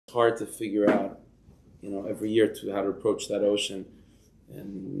hard to figure out, every year how to approach that ocean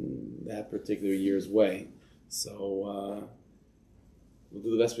in that particular year's way. So we'll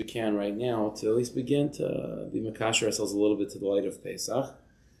do the best we can right now to at least begin to be makasher ourselves a little bit to the light of Pesach.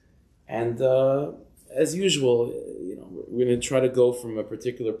 And as usual, we're going to try to go from a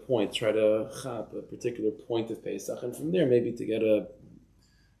particular point, try to chap a particular point of Pesach, and from there maybe to get a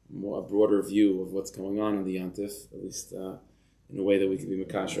broader view of what's going on in the Yom Tov, at least in a way that we can be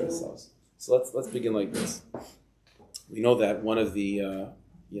makasher ourselves. So let's begin like this. We know that one of the,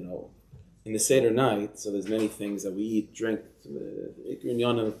 in the Seder night, so there's many things that we eat, drink, Ikr and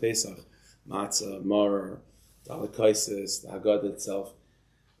Yana of Pesach, matzah, mar, dalakaisis, the Haggadah itself,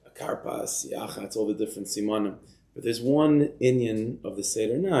 karpas, yachatz, all the different simanim. But there's one inyan of the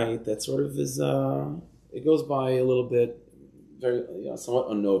Seder night that sort of is, it goes by a little bit, very,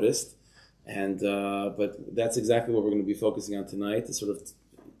 somewhat unnoticed, and but that's exactly what we're going to be focusing on tonight, to sort of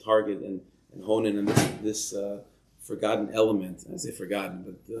target and hone in on this forgotten element. I say forgotten,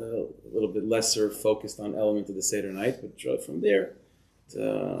 but a little bit lesser focused on element of the Seder night, but from there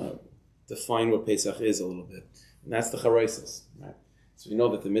to define what Pesach is a little bit. And that's the charaisis, right? So we know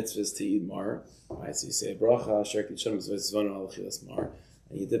that the mitzvah is to eat mar, right? So you say bracha, sherkit shem zvonu al chilas mar,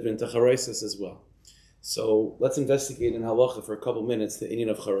 and you dip it into charaisis as well. So let's investigate in halacha for a couple minutes the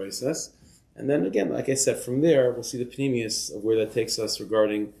inyan of charaisis, and then again, like I said, from there we'll see the pnimius of where that takes us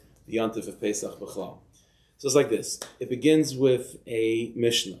regarding the Yom Tov of Pesach b'chlal. So it's like this. It begins with a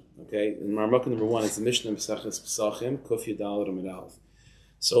Mishnah, okay? In Marmukah number 1, it's the Mishnah Mesachas Pesachim, Kuf Yudal Ramad Aleph.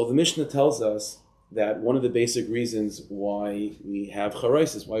 So the Mishnah tells us that one of the basic reasons why we have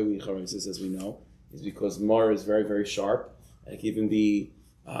charaisis, why we eat charaisis, as we know, is because mar is very, very sharp. It can even be,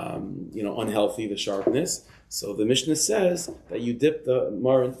 unhealthy, the sharpness. So the Mishnah says that you dip the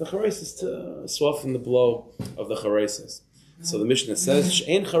mar into the charaisis to soften the blow of the charaisis. So the Mishnah says,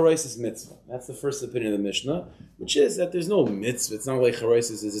 She'en charaisis mitzvah. That's the first opinion of the Mishnah, which is that there's no mitzvah. It's not like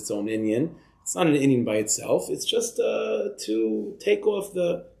charaisis is its own inyan. It's not an inyan by itself. It's just to take off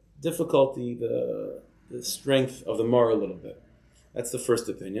the difficulty, the strength of the mar a little bit. That's the first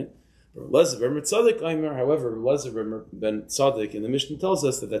opinion. However, Lezer ben Tzaddik in the Mishnah tells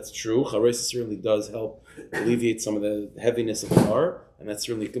us that that's true. Charaisis certainly does help alleviate some of the heaviness of the mar, and that's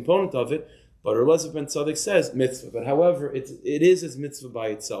certainly a component of it. But Lezer ben Tzaddik says mitzvah. But however, it is its mitzvah by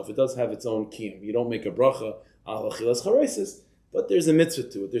itself. It does have its own kiyum. You don't make a bracha al achilas charaisis, but there's a mitzvah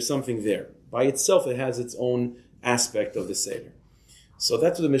to it. There's something there. By itself, it has its own aspect of the Seder. So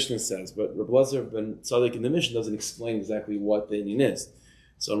that's what the Mishnah says. But Reb Lezer ben Tzaddik in the Mishnah doesn't explain exactly what the inyan is.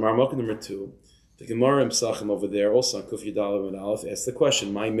 So in Marmukah number 2, the Gemara in Pesachim over there, also on Kuf Yudal and Aleph, asks the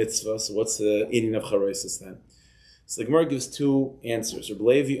question, my mitzvah, so what's the inyan of charaisis then? So the Gemara gives two answers.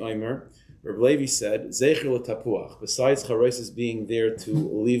 Reb Levi said, Zecher l'tapuach. Besides charaisis being there to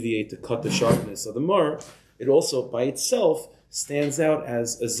alleviate, to cut the sharpness of the mar, it also by itself stands out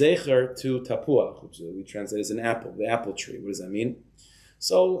as a zecher to tapuach, which we translate as an apple, the apple tree. What does that mean?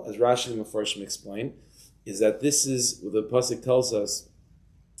 So, as Rashi and Mefarshim explain, is that this is, the pasuk tells us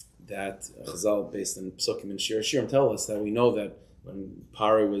that Chazal, based on Psukim and Shir Shirim, tell us that we know that when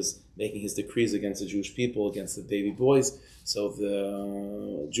Paro was making his decrees against the Jewish people, against the baby boys, so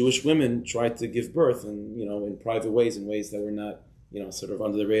the Jewish women tried to give birth, and in private ways, in ways that were not, sort of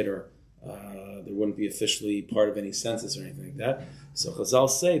under the radar. There wouldn't be officially part of any census or anything like that. So Chazal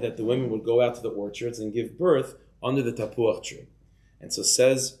say that the women would go out to the orchards and give birth under the tapuach tree. And so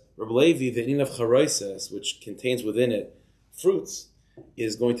says Reb Levi, the inyan of charaisis, which contains within it fruits,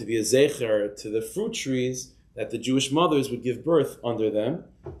 is going to be a zecher to the fruit trees that the Jewish mothers would give birth under them.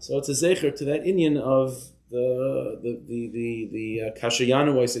 So it's a zecher to that inyan of the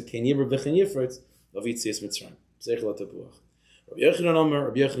kashayanu, I said ken yibur v'chen yifritz of Yitzias Mitzrayim. Zecher l'tapuach.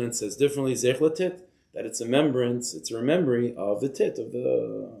 Rabbi Yochanan says differently, zecher l'tit, that it's a remembrance, it's a remembering of the tit, of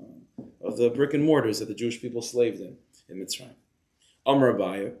the brick and mortars that the Jewish people slaved in Mitzrayim. Amar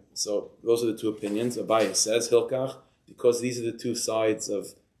Abaye, so those are the two opinions. Abaye says, Hilkach, because these are the two sides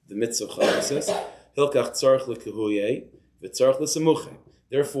of the mitzvah of charaisis, Hilkach tzarech l'kehuye, v'tzarech l'semuche.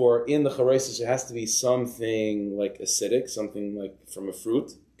 Therefore, in the charaisis, there has to be something like acidic, something like from a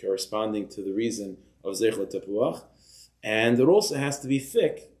fruit, corresponding to the reason of zeich l'tepuach, and it also has to be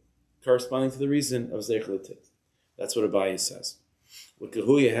thick, corresponding to the reason of zeich l'tit. That's what Abaye says. With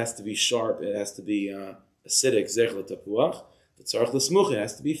kehuye, has to be sharp, it has to be acidic, zeich l'tepuach. The tzarech l'smuche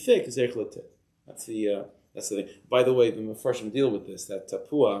has to be thick, zeich l'tit. That's the thing. By the way, the Mefarshim deal with this, that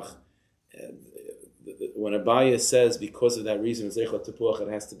tapuach, when Abaye says because of that reason, zeich l'tepuach, it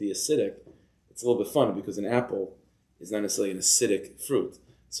has to be acidic, it's a little bit funny because an apple is not necessarily an acidic fruit.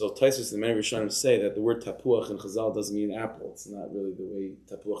 So Taisus and many Rishonim say that the word tapuach in Chazal doesn't mean apple. It's not really the way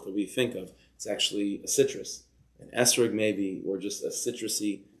tapuach that we think of. It's actually a citrus, an esrog maybe, or just a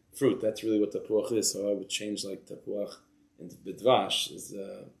citrusy fruit. That's really what tapuach is. So I would change like tapuach into bidvash is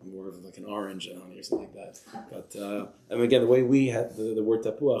more of like an orange or something like that. But and again, the way we had the word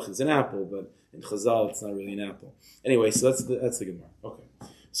tapuach is an apple, but in Chazal it's not really an apple. Anyway, so that's the Gemara. Okay.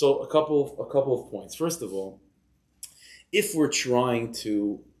 So a couple of points. First of all, if we're trying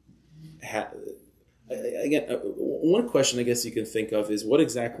to again, one question I guess you can think of is what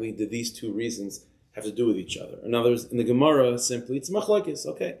exactly did these two reasons have to do with each other? In other words, in the Gemara, simply it's machlokes.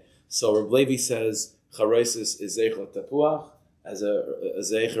 Okay, so Reb Levi says chareisis is zeicher tapuach as a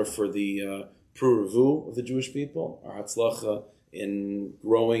zeicher for the pruruvu of the Jewish people, or hatzlacha in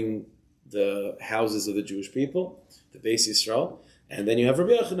growing the houses of the Jewish people, the Beis Yisrael, and then you have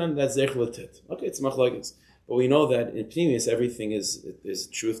Rabbi Yochanan that's zeicher latit. Okay, it's machlokes. But we know that in Pneumius, everything is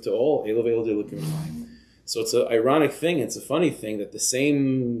truth to all. So it's an ironic thing, it's a funny thing that the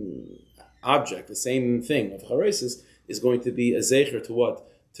same object, the same thing of Charesis is going to be a zecher to what?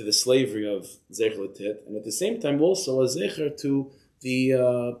 To the slavery of Zecher Latit, and at the same time also a zecher to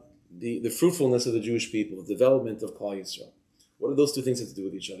the fruitfulness of the Jewish people, the development of Klal Yisrael. What do those two things have to do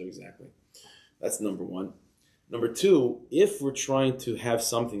with each other exactly? That's number one. Number two, if we're trying to have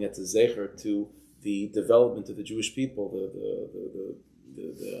something that's a zecher to the development of the Jewish people,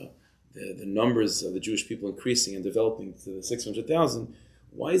 the numbers of the Jewish people increasing and developing to the 600,000,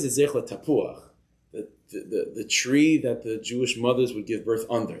 why is it Zechla Tapuach? The tree that the Jewish mothers would give birth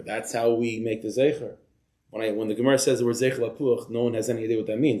under. That's how we make the Zecher. When the Gemara says the word Zechla Tapuach, no one has any idea what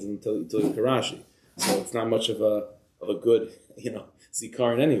that means until you Karashi. So it's not much of a good,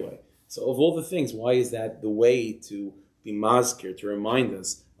 Zikaron anyway. So of all the things, why is that the way to be mazkir, to remind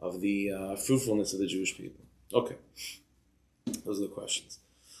us of the fruitfulness of the Jewish people? Okay, those are the questions.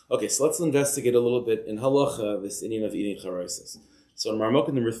 Okay, so let's investigate a little bit in halacha this inyan of eating charaisis. So in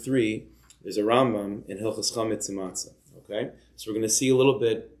Marmukah number 3, there's a Rambam in Hilchos Chametz Matzah. Okay, so we're going to see a little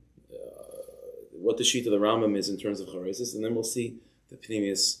bit what the sheet of the Rambam is in terms of charaisis, and then we'll see the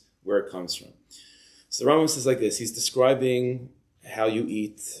pneumius where it comes from. So the Rambam says like this. He's describing how you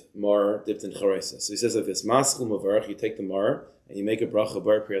eat mar dipped in charaisis. So he says like this: Maschil mavarach, you take the mar and you make a bracha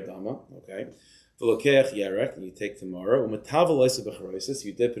bar priyadama, okay? V'lokech yerek, and you take the mara. Umetavel leisa b'chareisis,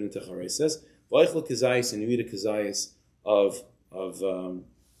 you dip it into chareisis. V'leichel kazayis, and you eat a kazayis of the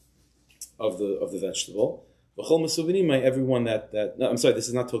vegetable. V'chol masuvinimai, everyone no, I'm sorry, this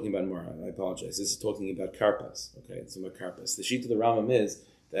is not talking about mara. I apologize. This is talking about karpas. Okay, it's about karpas. The sheet of the Rambam is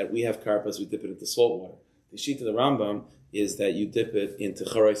that we have karpas, we dip it into salt water. The sheet of the Rambam is that you dip it into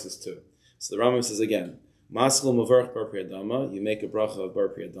chareisis too. So the Rambam says again, Maskul mavarch bar priyadama, you make a bracha of bar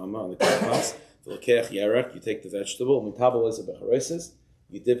priyadama on the karpas. V'lekech yerek, you take the vegetable. U'mitabel leisa b'chareisis,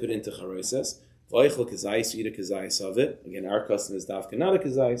 you dip it into chareisis. V'leichel kazayis, you eat a kazayis of it. Again, our custom is dafka not a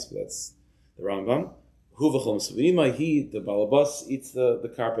kazayis, but that's the Rambam. Hu v'chol m'suvinimai, he, the balabas, eats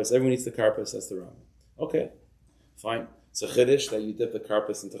the karpas. Everyone eats the karpas, that's the Rambam. Okay, fine. It's a chiddush that you dip the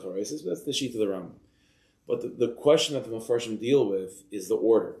karpas into chareisis, but that's the sheet of the Rambam. But the question that the Mefarshim deal with is the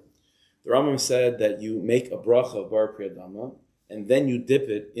order. The Rambam said that you make a bracha of bar priyadama, and then you dip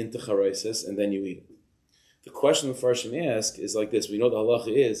it into chareisis, and then you eat it. The question the Mefarshim ask is like this. We know the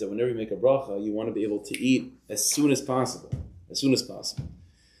halacha is that whenever you make a bracha, you want to be able to eat as soon as possible.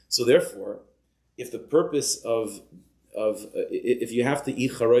 So therefore, if the purpose if you have to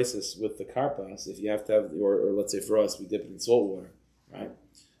eat chareisis with the karpas, if you have to have, or let's say for us, we dip it in salt water, right?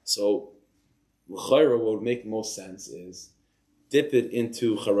 So, l'chayra, what would make most sense is dip it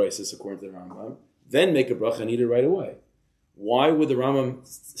into chareisis according to the Rambam, then make a bracha and eat it right away. Why would the Rambam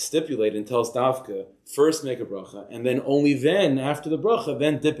stipulate and tell us dafka, first make a bracha, and then only then, after the bracha,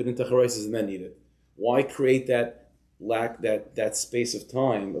 then dip it into chareisis and then eat it? Why create that space of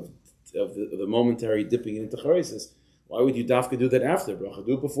time of the momentary dipping it into chareisis? Why would you dafka do that after the bracha?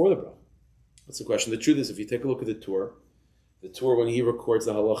 Do it before the bracha. That's the question. The truth is, if you take a look at the Torah when he records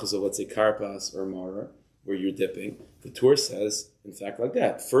the halachas of, let's say, karpas or mara, where you're dipping, the Torah says, in fact, like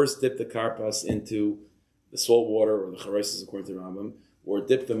that. First dip the karpas into the salt water or the chareisis according to the Rambam, or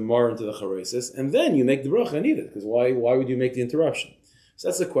dip the mar into the chareisis, and then you make the bracha and eat it. Because why would you make the interruption? So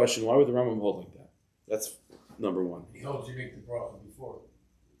that's the question. Why would the Rambam hold like that? That's number one. He holds you make the bracha before.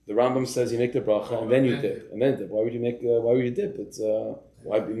 The Rambam says you make the bracha and then you dip. And then dip. Why would you dip? It's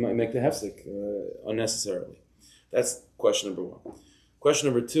why you might make the hefsek unnecessarily. That's question number one. Question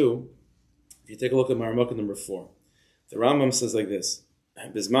number two, if you take a look at Marmukah number 4, the Rambam says like this: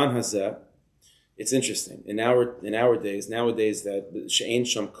 Bizman hazeh. It's interesting. In our days, nowadays that she'ein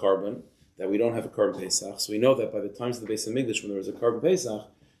sham carbon, that we don't have a carbon Pesach. So we know that by the times of the Beis Hamikdash, when there was a carbon Pesach,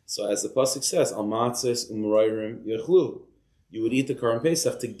 So as the pasuk says, al matzos umroirim yechlu, you would eat the Korban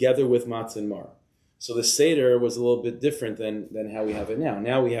Pesach together with matzah and mar. So the Seder was a little bit different than how we have it now.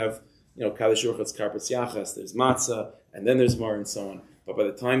 Now we have, Kadosh Urchatz Karpatz Yachas, there's matzah, and then there's mar and so on. But by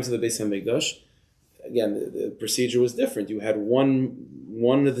the times of the Beis HaMikdash, again, the procedure was different. You had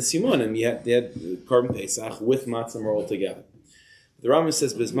one of the Simonim, they had Korban Pesach with matzah and mar all together. The Rambam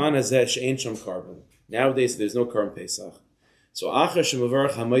says, Bizman hazeh she'ein sham Korban. Nowadays, there's no Korban Pesach. So achar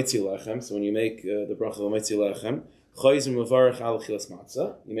shemavarach ha'maitzi lechem, so when you make the bracha ha'maitzi lechem, chayzim mavarach al achilas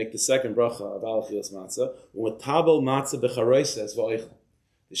matzah, you make the second bracha of al achilas matzah, u'metabel matzah b'charoises v'oichel.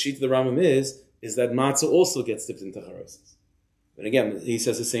 The sheet of the Rambam is that matzah also gets dipped into charoises. But again, he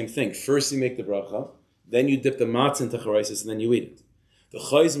says the same thing. First you make the bracha, then you dip the matzah into charoises, and then you eat it. The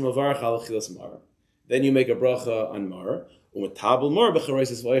chayzim mavarach al achilas mar, then you make a bracha on mar, u'metabel mar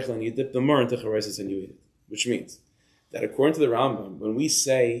b'charoises v'oichel, and you dip the mar into charoises and you eat it. Which means that according to the Rambam, when we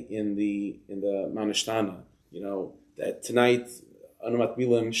say in the Manishtana, that tonight Anumat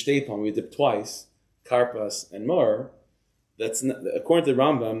Milim Shtepon we dip twice, Karpas and Mar, that's not, according to the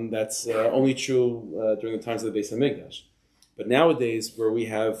Rambam, that's only true during the times of the Beis HaMikdash. But nowadays, where we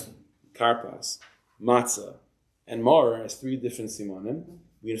have Karpas, Matzah, and Mar as three different Simonim,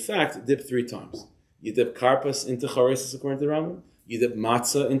 we in fact dip three times. You dip Karpas into Charesis according to the Rambam, you dip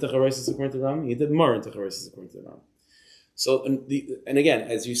Matzah into Charesis according to the Rambam, you dip Mar into Charesis according to the Rambam. So, and again,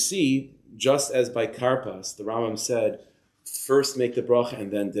 as you see, just as by Karpas, the Rambam said, first make the bracha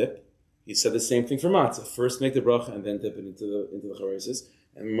and then dip. He said the same thing for matzah. First make the bracha and then dip it into the charesis.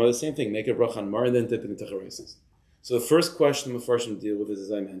 And the same thing, make a bracha on mar and then dip it into charesis. So the first question the Mefarshim deal with is,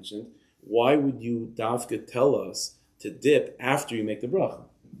 as I mentioned, why would you davka tell us to dip after you make the bracha?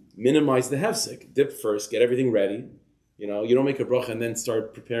 Minimize the hefsek. Dip first, get everything ready. You don't make a bracha and then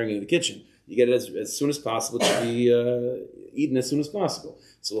start preparing it in the kitchen. You get it as soon as possible to be eaten as soon as possible.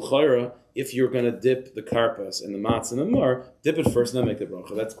 So l'chayra, if you're going to dip the karpas and the matzah and the mar, dip it first and then make the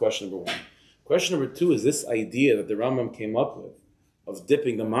bracha. That's question number one. Question number two is this idea that the Rambam came up with of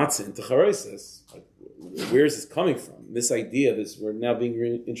dipping the matzah into charesis. Like, where is this coming from? This idea, we're now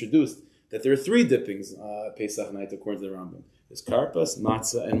being introduced that there are three dippings Pesach night according to the Rambam. There's karpas,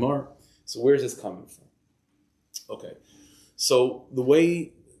 matzah, and mar. So where is this coming from? Okay, so the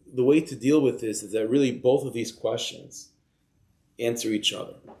way to deal with this is that really both of these questions answer each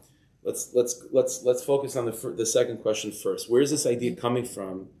other. Let's focus on the second question first. Where is this idea coming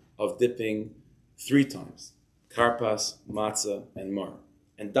from of dipping three times? Karpas, matzah, and mar.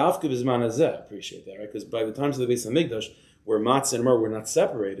 And davka b'zman hazeh, appreciate that, right? Because by the times of the Beis HaMikdash, where matzah and mar were not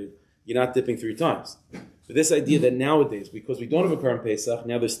separated, you're not dipping three times. But this idea that nowadays, because we don't have a Korban Pesach,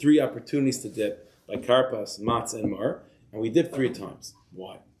 now there's three opportunities to dip by karpas, matzah, and mar, and we dip three times.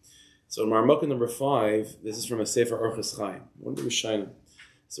 Why? So Marmukah number 5, this is from a Sefer Orchos Chaim. One of the Rishonim.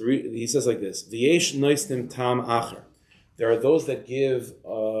 So he says like this: V'yesh noistim tam acher. There are those that give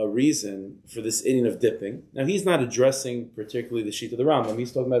a reason for this inyan of dipping. Now he's not addressing particularly the sheet of the Rambam.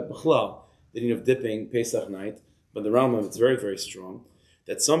 He's talking about b'chlal, the inyan of dipping Pesach night. But the Rambam, it's very, very strong.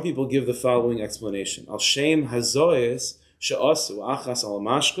 That some people give the following explanation: Al shem hazoyes she'asu achas al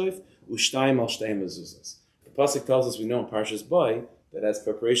mashkoif u'shtayim al shtayim mezuzas. The pasuk tells us, we know in Parshas Bay, that as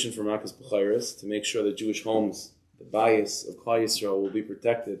preparation for Makas B'chairis, to make sure that Jewish homes, the bias of Klal Yisrael, will be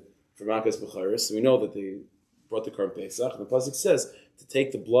protected from Makas B'chairis. So we know that they brought the Korban Pesach. And the pasuk says to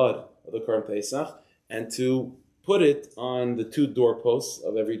take the blood of the Korban Pesach and to put it on the two doorposts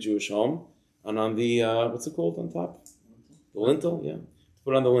of every Jewish home, and on the, what's it called on top? The lintel, yeah. To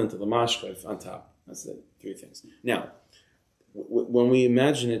put it on the lintel, the mashkef on top. That's the three things. Now, when we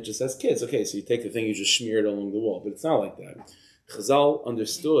imagine it just as kids, okay, so you take the thing, you just smear it along the wall, but it's not like that. Chazal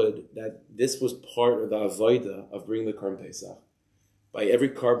understood that this was part of the avodah of bringing the Korban Pesach. By every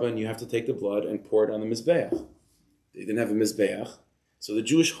korban, you have to take the blood and pour it on the Mizbeach. They didn't have a Mizbeach, so the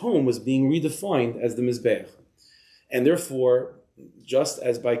Jewish home was being redefined as the Mizbeach. And therefore, just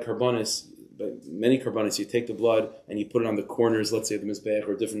as by karbanis, by many karbanis, you take the blood and you put it on the corners, let's say of the Mizbeach,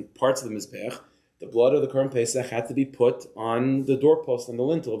 or different parts of the Mizbeach, the blood of the Korban Pesach had to be put on the doorpost and the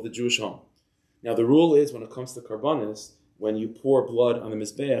lintel of the Jewish home. Now the rule is, when it comes to karbanis, when you pour blood on the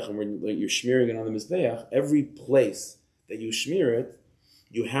Mizbeach and when you're smearing it on the Mizbeach, every place that you smear it,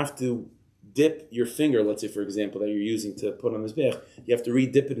 you have to dip your finger, let's say for example, that you're using to put on the Mizbeach, you have to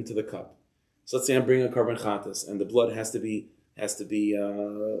re-dip it into the cup. So let's say I'm bringing a korban chatas and the blood has to be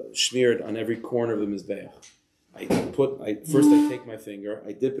smeared on every corner of the Mizbeach. First I take my finger,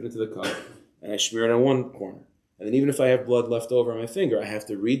 I dip it into the cup, and I smear it on one corner. And then even if I have blood left over on my finger, I have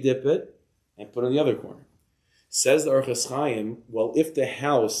to re-dip it and put it on the other corner. Says the Orchos Chaim, well, if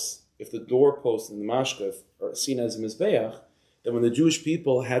the doorpost and the mashkef are seen as a mizbeach, that when the Jewish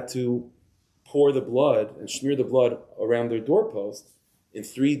people had to pour the blood and smear the blood around their doorpost in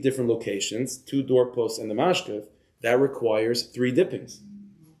 3 different locations, 2 doorposts and the mashkav, that requires 3 dippings.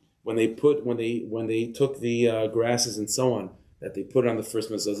 When they took the grasses and so on that they put on the first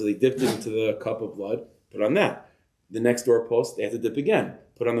mezuzah, they dipped it into the cup of blood, put on that. The next doorpost, they had to dip again,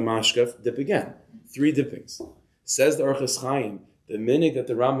 put on the mashkav, dip again. 3 dippings. Says the Orchos Chaim, the minhag that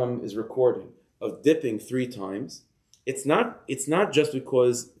the Rambam is recording of dipping 3 times, it's not just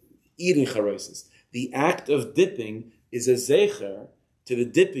because eating charosis. The act of dipping is a zecher to the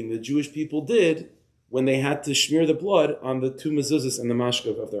dipping the Jewish people did when they had to smear the blood on the 2 mezuzahs and the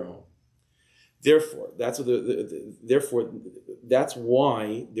mashkav of their home. Therefore, that's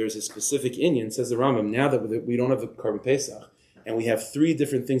why there's a specific inyan, says the Rambam, now that we don't have the Korban Pesach, and we have 3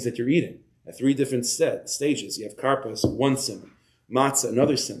 different things that you're eating, at 3 different stages. You have karpas, 1 simon, matzah,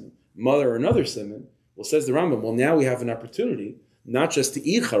 another simon, mother, another simon. Well, says the Rambam, well, now we have an opportunity not just to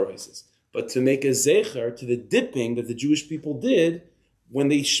eat charosis, but to make a zecher to the dipping that the Jewish people did when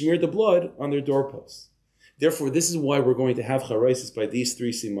they smeared the blood on their doorposts. Therefore, this is why we're going to have charosis by these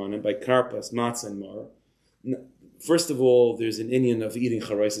 3 simanim, by karpas, matzah, and mar. First of all, there's an inyan of eating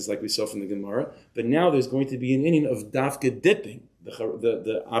charosis like we saw from the Gemara, but now there's going to be an inyan of dafka dipping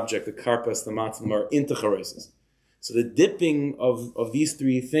the object, the karpas, the matzah, and mar, into charosis. So the dipping of these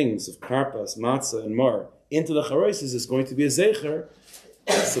 3 things, of karpas, matzah, and mar, into the charosis is going to be a zecher.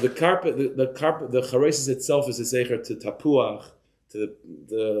 So the charosis itself is a zecher to tapuach, to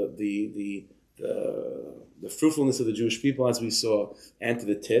the fruitfulness of the Jewish people, as we saw, and to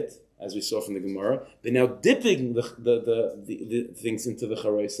the tit, as we saw from the Gemara. But now dipping the things into the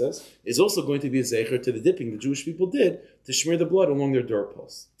charosis is also going to be a zecher to the dipping the Jewish people did to smear the blood along their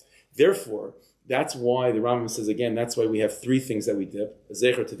doorposts. Therefore, that's why the Rambam says again, that's why we have 3 things that we dip, a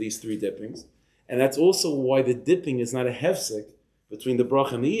zecher to these 3 dippings. And that's also why the dipping is not a hefsek between the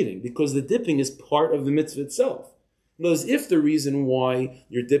bracha and the eating, because the dipping is part of the mitzvah itself. In other words, if the reason why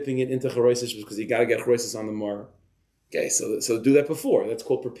you're dipping it into charosis is because you got to get charosis on the mar, okay, so do that before. That's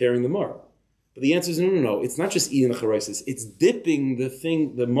called preparing the mar. But the answer is no. It's not just eating the charosis. It's dipping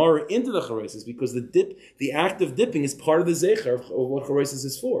the mar into the charosis, because the act of dipping is part of the zecher of what charosis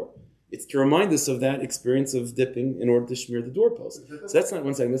is for. It's to remind us of that experience of dipping in order to smear the doorpost. So that's not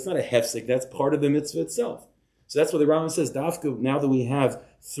one second. That's not a hefsek. That's part of the mitzvah itself. So that's what the Rambam says. Dafka, now that we have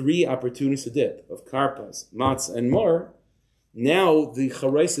 3 opportunities to dip, of karpas, matzah, and mar, now the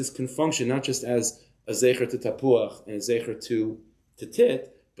charosis can function not just as a zecher to tapuach and a zecher to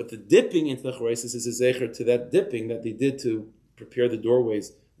tit, but the dipping into the charosis is a zecher to that dipping that they did to prepare the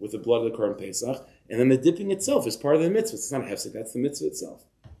doorways with the blood of the Korban Pesach. And then the dipping itself is part of the mitzvah. It's not a hefsek. That's the mitzvah itself.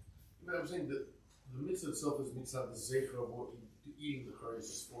 I'm saying that the mitzvah itself is mitzvah the zecher of what you're eating the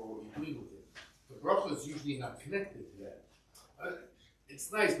charosis for, what you're doing with it. The bracha is usually not connected to that.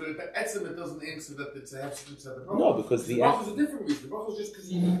 It's nice, but at the etzem it doesn't answer that it's a hefsek inside the bracha. No, because the bracha is a different reason. The bracha is just because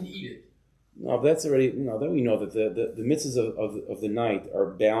you need to eat it. No, but that's already, then we know that the mitzvahs of the night are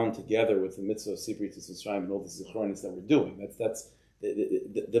bound together with the mitzvah of Sipri Tzisrayim and all the zichronis that we're doing. That's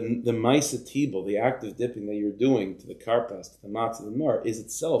the Maisa Tibel, the act of dipping that you're doing to the karpas, to the matzah, the mar, is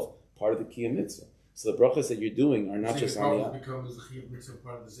itself part of the kiyum mitzvah. So the brachas that you're doing are not just on the becomes the chiyuv mitzvah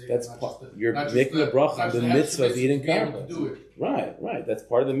part of the zecher. That's you're making a bracha on the mitzvah of eating karpas. Right. That's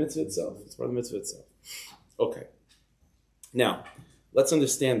part of the mitzvah itself. It's part of the mitzvah itself. Okay. Now, let's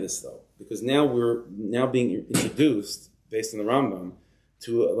understand this though, because now we're being introduced based on the Rambam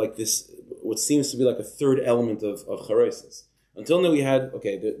to like this, what seems to be like a third element of charosis. Until now we had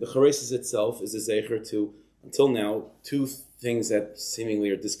the charosis itself is a zecher to, until now, 2 things that seemingly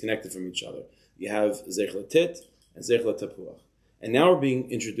are disconnected from each other. You have zecher latit and zecher latapuach. And now we're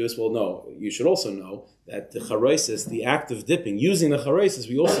being introduced, well, no, you should also know that the charosis, the act of dipping, using the charosis,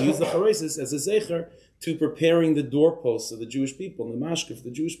 we also use the charosis as a zecher to preparing the doorposts of the Jewish people, and the mashkef of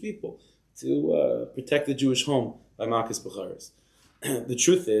the Jewish people, to protect the Jewish home by makas b'charis. The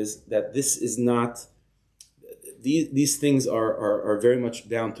truth is that this is not, these things are very much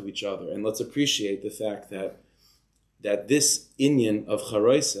bound to each other. And let's appreciate the fact that this inyan of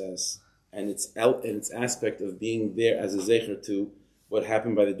charosis and its aspect of being there as a zecher to what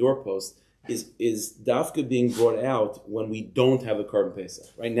happened by the doorpost is dafka being brought out when we don't have a Korban Pesach.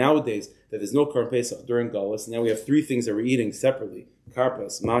 Right nowadays, that there's no Korban Pesach during Galus. Now we have 3 things that we're eating separately: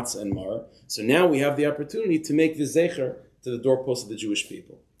 karpas, matzah, and mar. So now we have the opportunity to make the zecher to the doorpost of the Jewish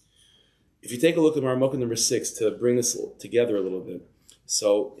people. If you take a look at Maramokah number 6 to bring this together a little bit,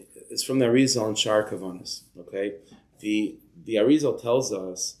 so it's from the Arizal and Shar Kavanas. Okay, the Arizal tells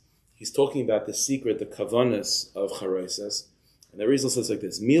us, he's talking about the secret, the kavanas of charosis. And the Arizal says like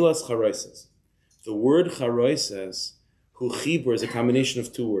this: Milas charosis. The word charosis, Hu chibur is a combination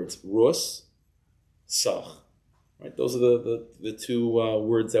of two words, rus, sach. Right? Those are the two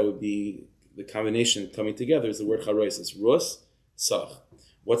words that would be the combination coming together is the word charoises. Rus, sach.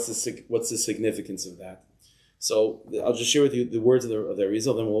 What's the significance of that? So I'll just share with you the words of the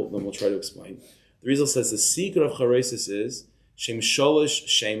Rizal, then we'll try to explain. The Rizal says the secret of charoises is shem sholosh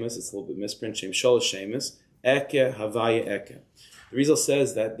shemus. It's a little bit misprint. Shem sholosh shemus eke havaya eke. The Rizal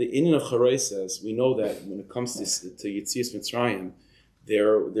says that the inyan of charoises, we know that when it comes to Yetzias Mitzrayim,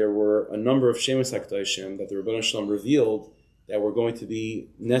 there were a number of shemus hakdoshim that the Rebbeinu Shalom revealed that were going to be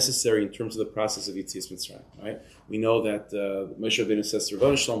necessary in terms of the process of Yetzias Mitzrayim. Right? We know that Moshe Rabbeinu says to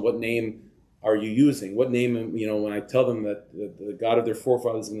Rebbeinu Shalom, "What name are you using? What name? When I tell them that the God of their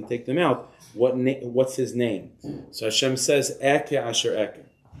forefathers is going to take them out, what's his name?" So Hashem says, "Eke asher eke,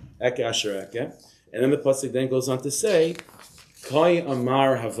 eke asher eke," and then the pasuk then goes on to say, "Kai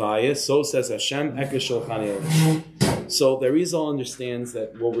amar havaya." So says Hashem, "Eke sholchani eleh." So the Rizal understands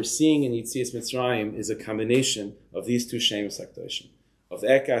that what we're seeing in Yetzias Mitzrayim is a combination of these two shemus hakdoshim, of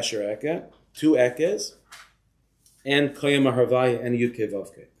Eke asher eke, two ekes, and Kai amar havaya and Yud Kei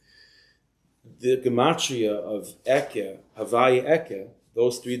Vav Kei. The gematria of Eke, Havaya Eke,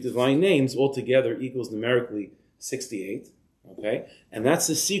 those three divine names altogether equals numerically 68. Okay, and that's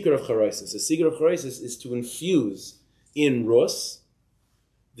the secret of charoises. The secret of charoises is to infuse in Rus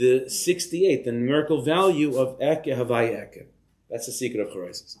the 68, the numerical value of Eke, Havaya Eke. That's the secret of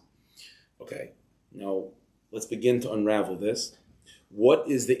charoises. Okay, now let's begin to unravel this. What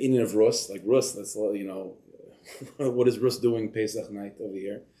is the inyan of Rus? Like Rus, what is Rus doing Pesach night over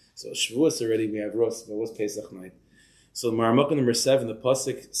here? So Shavuos already we have Rus, but what's Pesach night? So Maramukah number 7, the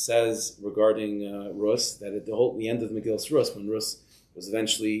pasuk says regarding Rus that at the end of Megillas Rus, when Rus was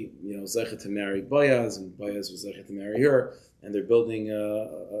eventually zeichet to marry Boaz, and Boaz was zeichet to marry her, and they're building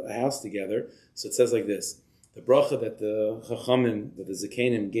a house together. So it says like this: the bracha that the Chachamim, that the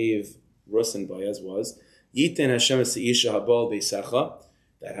Zakenim gave Rus and Boaz was Yiten Hashem seisha habal beisacha,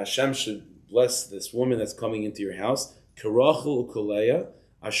 that Hashem should bless this woman that's coming into your house. Karachel ukuleya.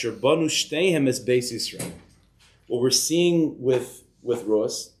 Asher banu shteihem es beis Yisrael. What we're seeing with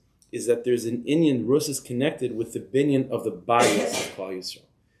Rus is that there's an inyan. Rus is connected with the binyan of the bias of Klal Yisrael.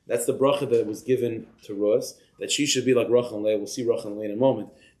 That's the bracha that was given to Rus, that she should be like Rachel and Leah. We'll see Rachel and Leah in a moment.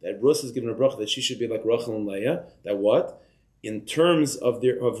 That Rus is given a bracha that she should be like Rachel and Leah. That what? In terms of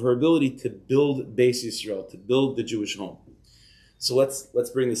her ability to build beis Yisrael, to build the Jewish home. So let's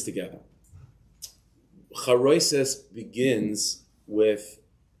bring this together. Charoises begins with,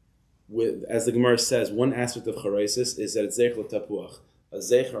 as the Gemara says, one aspect of charoises is that it's zeich l'tapuach, a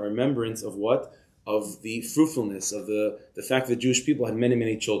zeich, a remembrance of what? Of the fruitfulness, of the fact that the Jewish people had many,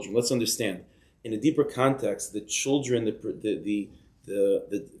 many children. Let's understand, in a deeper context, the children, the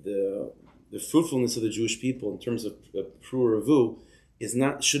fruitfulness of the Jewish people in terms of pru'uravu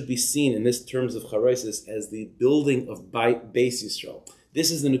should be seen in this terms of charoises as the building of beis Yisrael. This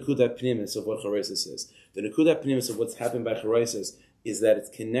is the nekudat pnimis of what charoises is. The nekudat pnimis of what's happened by charoises is that it's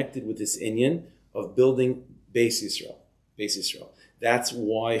connected with this inyan of building beis Yisrael. Beis Yisrael. That's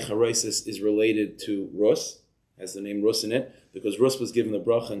why charoises is related to Rus, has the name Rus in it, because Rus was given the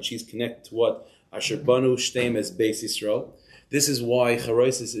bracha and she's connected to what? Asher banu shteim as beis Yisrael. This is why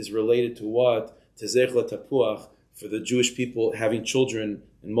charoises is related to what? To zeich l'tapuach, for the Jewish people having children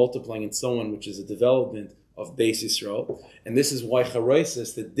and multiplying and so on, which is a development of beis Yisrael. And this is why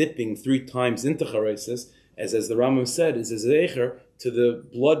charoises, the dipping 3 times into charoises, as the Rambam said, is a zecher to the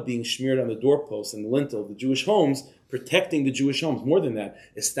blood being smeared on the doorpost and the lintel of the Jewish homes, protecting the Jewish homes. More than that,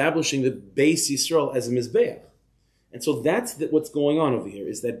 establishing the beis Yisrael as a mizbeach. And so that's what's going on over here,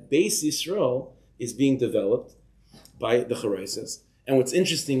 is that beis Yisrael is being developed by the charoises. And what's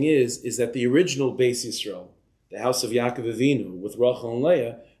interesting is that the original beis Yisrael, the house of Yaakov Avinu with Rachel and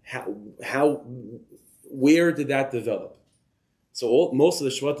Leah, where did that develop? So most of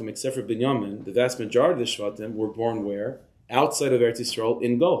the Shvatim, except for Binyamin, the vast majority of the Shvatim were born where? Outside of Eretz Yisrael,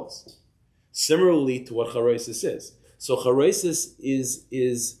 in Golos. Similarly to what charoises is. So charoises is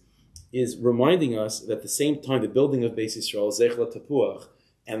reminding us that at the same time the building of Beis Yisrael, zeich l'tapuach,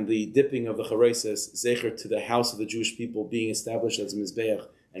 and the dipping of the charoises, zecher to the house of the Jewish people being established as a mizbeach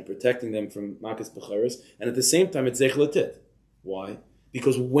and protecting them from makas b'charos, and at the same time it's zeich l'tit. Why?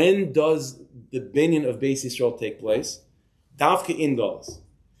 Because when does the binyan of Beis Yisrael take place? Davka in Golos.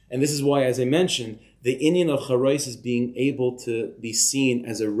 And this is why, as I mentioned, the inyan of charois is being able to be seen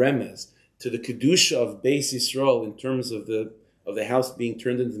as a remez to the kedusha of Beis Yisrael in terms of the house being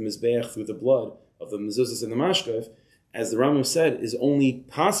turned into the mizbeach through the blood of the mezuzahs and the mashkav, as the Rambam said, is only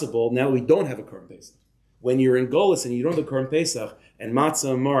possible now we don't have a Korban Pesach. When you're in Golus and you don't have the Korban Pesach, and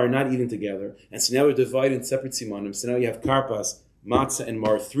matzah and mar are not eating together, and so now they're divided in separate simanim. So now you have karpas, matzah, and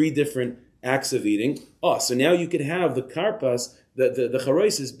mar, 3 different acts of eating. So now you could have the karpas, the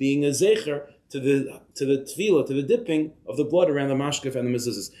charoises being a zecher to the tefillah, to the dipping of the blood around the mashkef and the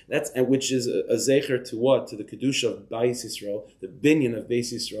mezuzahs. Which is a zecher to what? To the kedusha of Beis Yisrael, the binyan of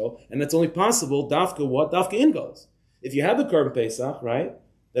Beis Yisrael, and that's only possible dafka what? Dafka in Golus. If you have the Korban Pesach, right?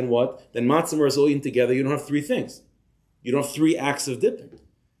 Then what? Then matzah and mar is all eaten together. You don't have 3 things. You don't have 3 acts of dipping.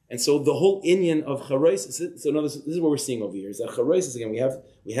 And so the whole inyan of charoises, so this is what we're seeing over here, is that charoises, again,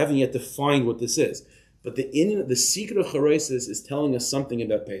 we haven't yet defined what this is. But the secret of charoises is telling us something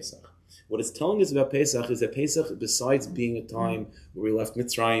about Pesach. What it's telling us about Pesach is that Pesach, besides being a time where we left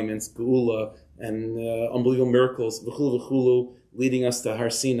Mitzrayim and Geulah and unbelievable miracles, v'chulu v'chulu, leading us to Har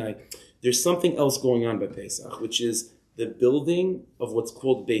Sinai, there's something else going on by Pesach, which is the building of what's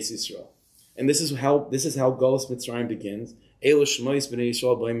called Beis Yisrael. And this is how Golus Mitzrayim begins. Eila Shmois B'nei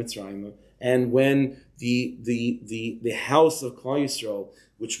Yisrael B'nei Mitzrayim. And when the house of Klal Yisrael,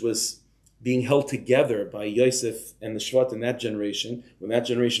 which was being held together by Yosef and the Shvat in that generation, when that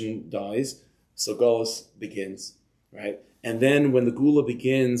generation dies, so Golus begins, right? And then when the Geulah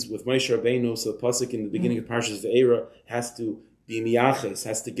begins with Moshe Rabbeinu, so the pasuk in the beginning of Parshas Ve'era has to be miyaches,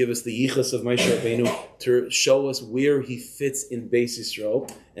 has to give us the yichus of Moshe Rabbeinu to show us where he fits in Beis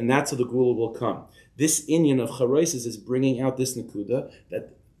Yisrael, and that's how the Geulah will come. This inyan of charoises is bringing out this nekuda,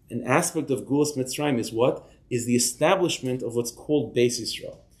 that an aspect of Geulas Mitzrayim is what? Is the establishment of what's called Beis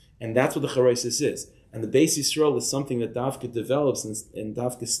Yisrael. And that's what the charoises is. And the Beis Yisrael is something that Dafka develops and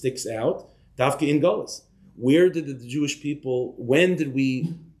Dafka sticks out, Dafka in Golus. Where did the Jewish people, when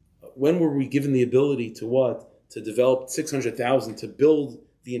were we given the ability to what? To develop 600,000, to build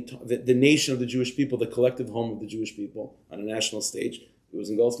the nation of the Jewish people, the collective home of the Jewish people on a national stage. It was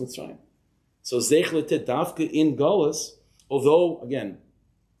in Golus Mitzrayim. So Zeich Letet Dafka in Golus, although the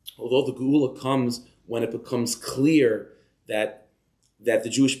Geulah comes when it becomes clear that the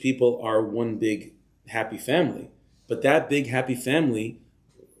Jewish people are one big happy family, but that big happy family,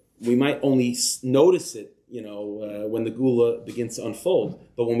 we might only notice it, when the Geulah begins to unfold.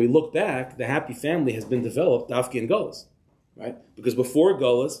 But when we look back, the happy family has been developed dafka in Golus, right? Because before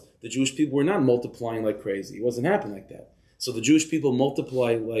Golus, the Jewish people were not multiplying like crazy. It wasn't happening like that. So the Jewish people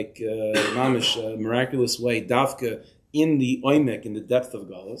multiply like mamish, miraculous way, dafka in the oimek, in the depth of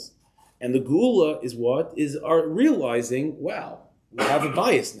Golus. And the Geulah are realizing, wow, we have a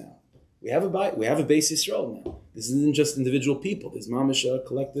bias now. We have a Beis Yisrael now. This isn't just individual people. There's mamish a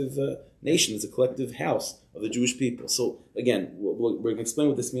collective nation. There's a collective house of the Jewish people. So again, we're going to explain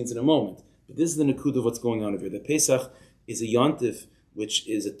what this means in a moment. But this is the nekud of what's going on over here. The Pesach is a Yom Tov, which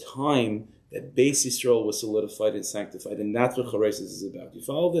is a time that Beis Yisrael was solidified and sanctified, and that's what charoises is about. You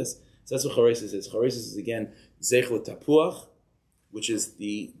follow this? So that's what charoises is. Charoises is again zeich l'tapuach, which is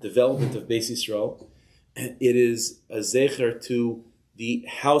the development of Beis Yisrael. It is a zecher to the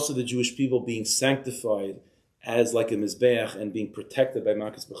house of the Jewish people being sanctified as like a mizbeach and being protected by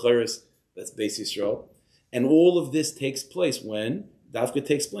Makas B'charis, that's Beis Yisrael. And all of this takes place when, Dafka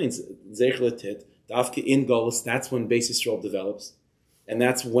explains, Zeich Letit, Dafka in Golus, that's when Beis Yisrael develops. And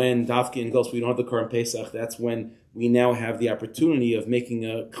that's when Dafka in Golus, we don't have the Korban Pesach, that's when we now have the opportunity of making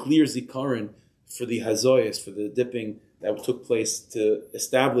a clear zikaron for the Hazoyas, for the dipping that took place to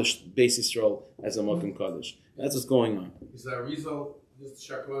establish Beis Yisrael as a Makom Kaddish. That's what's going on. Is that Rizal? Is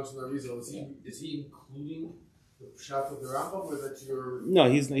he including the Pshat of the Rambam, or that you're? No,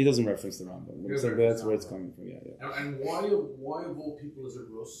 he doesn't reference the Rambam. So that's where it's coming from. Yeah. And why of all people is it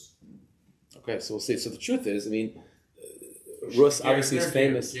Rus? Okay, so we'll see. So the truth is, Rus obviously is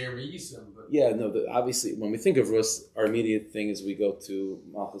famous. Obviously, when we think of Rus, our immediate thing is we go to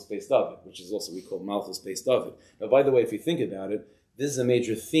Malchus Beis David, which is also we call Malchus Beis David. Now, by the way, if you think about it, this is a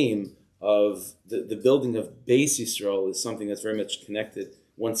major theme of the building of Beis Yisrael is something that's very much connected.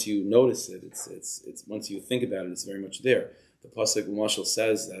 Once you notice it, it's once you think about it, it's very much there. The pasuk Mashal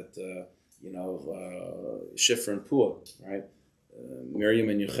says that Shifra and Pua, right? Miriam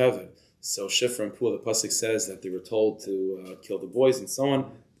and Yocheved. So Shifra and Pua, the pasuk says that they were told to kill the boys and so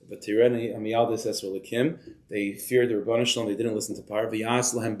on. But Tireni Amiyadis Esrelikim, they feared the Rebbeinu Shalom. They didn't listen to Par.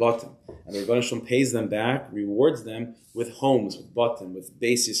 V'yas lahem batim, and the Rebbeinu Shalom pays them back, rewards them with homes, with batim, with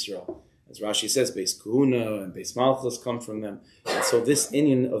Beis Yisrael. As Rashi says, Beis Kahuna and Beis Malchus come from them. And so this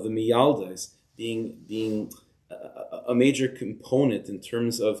inyan of the Miyaldas being a major component in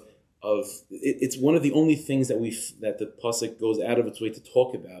terms of it's one of the only things that the pasuk goes out of its way to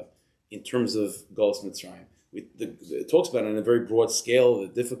talk about in terms of Golus Mitzrayim. It talks about it on a very broad scale, the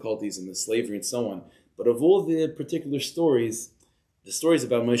difficulties and the slavery and so on. But of all the particular stories, The stories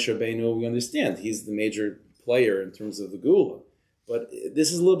about Moshe Rabbeinu, we understand. He's the major player in terms of the Geulah. But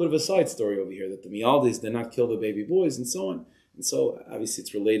this is a little bit of a side story over here, that the Mialdis did not kill the baby boys and so on. And so, obviously,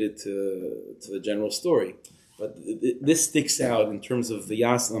 it's related to the general story. But this sticks out in terms of the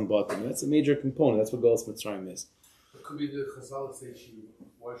Yaslam Batim. That's a major component. That's what Golas Mitzrayim is. It could be the Chazal say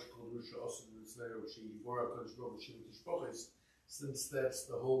why she called Rusha also in this layer, she Bora Kodesh she Tishpoches, since that's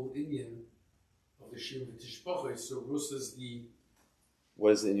the whole Indian of the Shem Tishpoches. So Rus is the.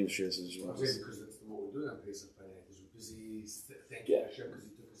 What is the Indian of Shir Tishpoches? Because that's what we're doing on Pesach by night. Because we're busy thanking Hashem because He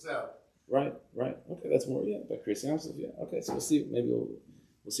took us out. Right. Okay, that's more, by Chris Yamsov, Okay, so we'll see. Maybe we'll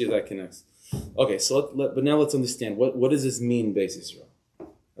see if that connects. Okay, so but now let's understand what does this mean, Beis Yisrael?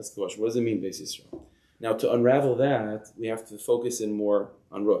 That's the question. What does it mean, Beis Yisrael? Now, to unravel that, we have to focus in more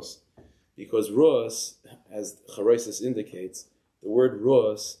on Rus, because Rus, as Charesis indicates, the word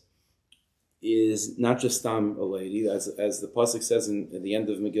Rus is not just stam a lady, as the pasuk says at the end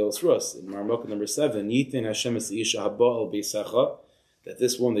of Megillas Rus in Marmukah number 7. Yitin Hashem es isha haba'al beisacha, that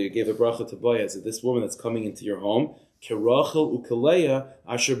this woman that you gave a bracha to Boaz, that this woman that's coming into your home, kerachel ukaleya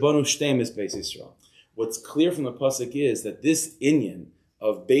asher banu shteim is Beis Yisrael. What's clear from the pasuk is that this inyan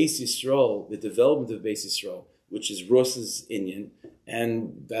of Beis Yisrael, the development of Beis Yisrael, which is Rus's inyan,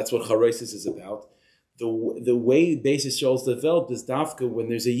 and that's what Charesis is about. The way Beis Yisrael is developed is dafka when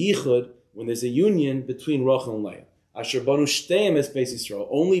there's a yichud, when there's a union between Rachel and Leah. Asher banu shteim is Beis Yisrael.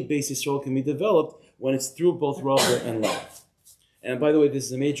 Only Beis Yisrael can be developed when it's through both Rachel and Leah. And by the way, this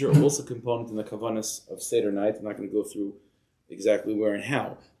is a major also component in the Kavanas of Seder night. I'm not going to go through exactly where and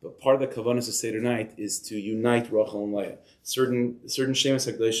how, but part of the Kavanas of Seder night is to unite Rachel and Leah. Certain Shemus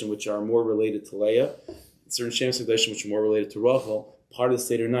HaKadoshim which are more related to Leah, certain Shemus HaKadoshim which are more related to Rachel, part of the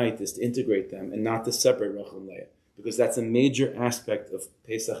Seder night is to integrate them and not to separate Rachel and Leah, because that's a major aspect of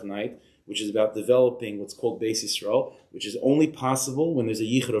Pesach night, which is about developing what's called Beis Yisrael, which is only possible when there's a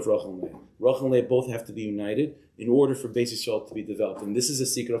yichud of Rachel and Leah. Rachel and Leah both have to be united in order for Beis Yisrael to be developed. And this is a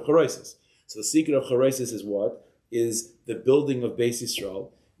secret of Charesis. So the secret of Charesis is what? Is the building of Beis Yisrael.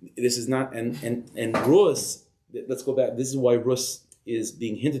 This is not, and Rus, let's go back, this is why Rus is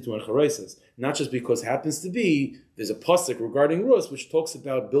being hinted to in Charesis. Not just because it happens to be, there's a pasuk regarding Rus, which talks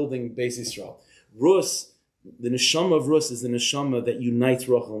about building Beis Yisrael. Rus, the neshama of Rus is the neshama that unites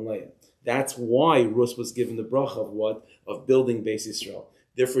Rachel and Leah. That's why Rus was given the bracha of what? Of building Beis Yisrael.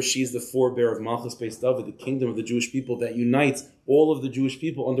 Therefore, she's the forebearer of Malchus Beis David, the kingdom of the Jewish people that unites all of the Jewish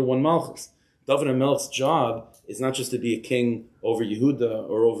people under one Malchus. David HaMelech's job is not just to be a king over Yehuda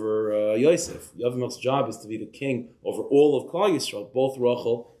or over Yosef. David HaMelech's job is to be the king over all of Klal Yisrael, both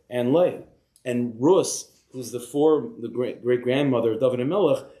Rachel and Leah. And Rus, who's the great grandmother of David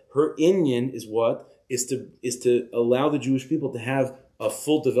HaMelech, her inyan is what? Is to allow the Jewish people to have a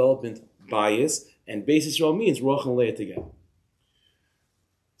full development bias, and Beis Yisrael means Rachel and Leah together.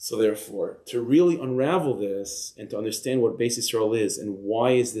 So therefore, to really unravel this and to understand what Beis Yisrael is and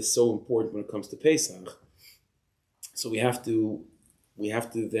why is this so important when it comes to Pesach, so we have to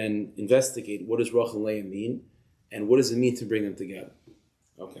then investigate what does Rachel and Leah mean, and what does it mean to bring them together.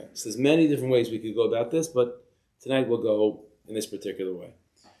 Okay, so there's many different ways we could go about this, but tonight we'll go in this particular way.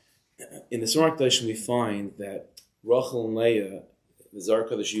 In the Zohar Kodesh we find that Rachel and Leah, the Zohar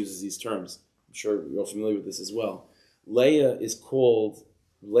Kodesh uses these terms. I'm sure you're all familiar with this as well. Leah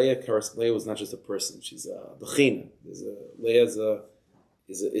was not just a person; she's a bechina. Leah is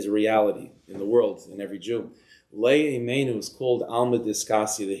a reality in the world, in every Jew. Leah Imenu is called Alma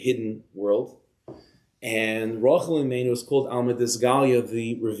Diskasia, the hidden world, and Rachel Imenu is called Alma Disgalia,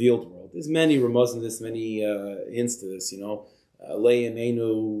 the revealed world. There's many ramaz in this, many hints to this. Leah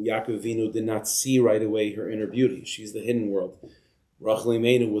Imenu, Yaakov Avinu did not see right away her inner beauty. She's the hidden world. Rachel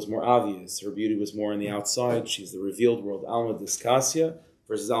Imenu was more obvious. Her beauty was more on the outside. She's the revealed world. Alma Diskasia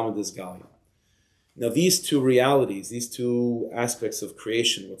versus Alma Disgalia. Now these two realities, these two aspects of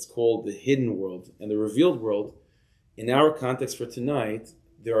creation, what's called the hidden world and the revealed world, in our context for tonight,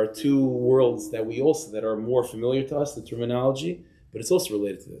 there are two worlds that are more familiar to us, the terminology, but it's also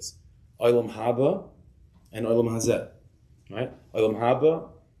related to this. Olam Haba and Olam Hazeh. Right? Olam Haba,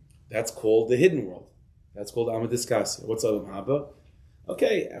 that's called the hidden world. That's called Alma Diskasia. What's Olam Haba?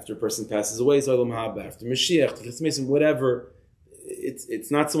 Okay, after a person passes away, it's Olam Haba. After Mashiach, whatever.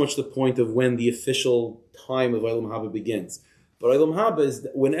 It's not so much the point of when the official time of Olam Haba begins. But Olam Haba is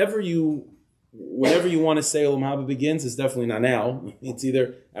whenever you want to say Olam Haba begins, it's definitely not now. It's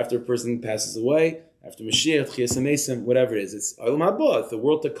either after a person passes away, after Mashiach, Chiyas HaMesim, whatever it is. It's Olam Haba, it's the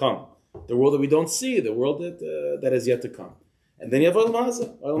world to come. The world that we don't see, the world that is yet to come. And then you have Olam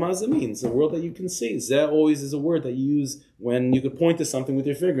Hazeh. Olam Hazeh means the world that you can see. Zeh always is a word that you use when you could point to something with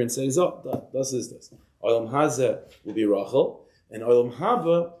your finger and say, thus is this. Olam Hazeh will be Rachel, And Olam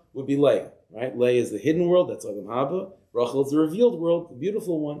Haba would be Leah, right? Leah is the hidden world, that's Olam Haba. Rachel is the revealed world, the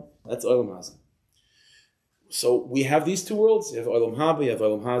beautiful one, that's Olam Haza. So we have these two worlds. You have Olam Haba, you have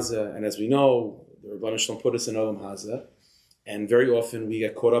Olam Haza, and as we know, the Rebbeinu Shalom put us in Olam Haza, and very often we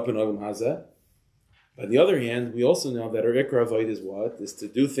get caught up in Olam Haza. But on the other hand, we also know that our Ikra Avoid is what? Is to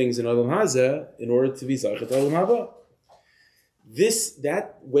do things in Olam Haza in order to be Zachet Olam Haba.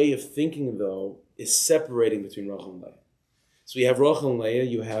 That way of thinking, though, is separating between Rachel and Leah. So you have Rachel and Leah,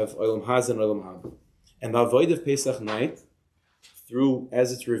 you have Olam Haza and Olam Haba. And the Avoid of Pesach night, through,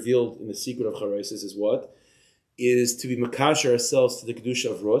 as it's revealed in the secret of Charaisis, is what? Is to be Makash ourselves to the Kedusha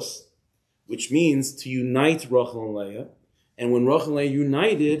of Rus, which means to unite Rachel and Leah. And when Rachel and Leah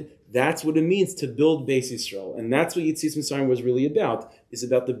united, that's what it means to build Beis Yisrael. And that's what Yetzias Mitzrayim was really about, is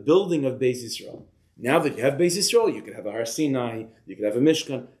about the building of Beis Yisrael. Now that you have Beis Yisrael, you could have a Har Sinai, you could have a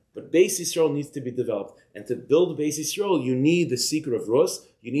Mishkan, but Beis Yisrael needs to be developed. And to build Beis Yisrael, you need the secret of Rus,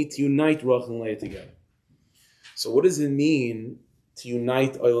 you need to unite Rachel and Leah together. So what does it mean to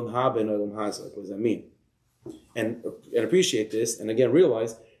unite Olam Haba and Olam Haza? What does that mean? And appreciate this, and again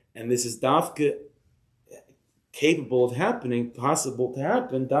realize, and this is dafka capable of happening, possible to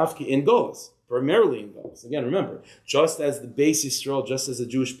happen, dafka in Golos, primarily in Golos. Again, remember, just as the Beis Yisrael, just as the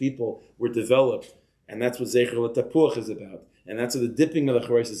Jewish people were developed, and that's what Zecher L'Tapuach is about, and that's what the dipping of the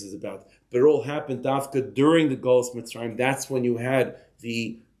Charesis is about. But it all happened dafka during the Golos Mitzrayim. That's when you had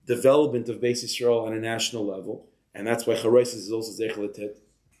the development of Beis Yisrael on a national level, and that's why Charesis is also Zecher L'Tet.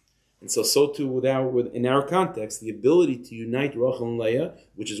 And so too, in our context, the ability to unite Rachel and Leah,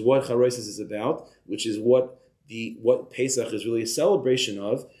 which is what Charesis is about, which is what Pesach is really a celebration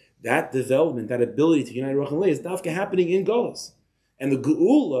of, that development, that ability to unite Rachel and Leah is dafka happening in Golos. And the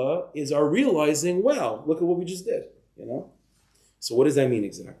Geula is our realizing, well, look at what we just did, So what does that mean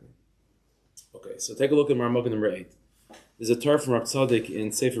exactly? Okay, so take a look at Marmuk number 8. There's a Torah from Rav Tzaddik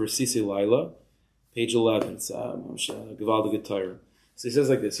in Sefer Sisi Laila, page 11. It's Gevaldige Torah. So he says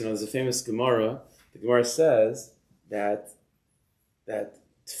like this, there's a famous Gemara. The Gemara says that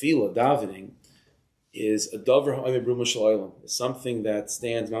tefillah, davening, is a davar ha'omer bruma shel olam, is something that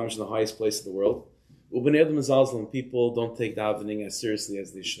stands mamish in the highest place of the world. U'bnei adam mezalzlim, people don't take davening as seriously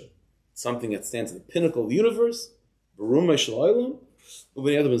as they should. It's something that stands at the pinnacle of the universe, bruma shel olam,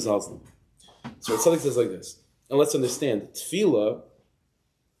 u'bnei adam mezalzlim. So something says like this, and let's understand, tefillah,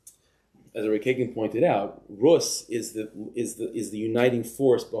 as Rabbi Kagan pointed out, Rus is the uniting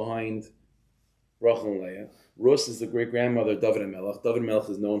force behind Rachel and Leah. Rus is the great grandmother of David HaMelech. David HaMelech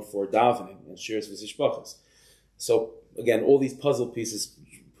is known for davening and shiras v'sishpachas. So again, all these puzzle pieces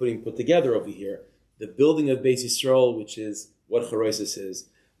put together over here, the building of Beis Yisrael, which is what Charesis is,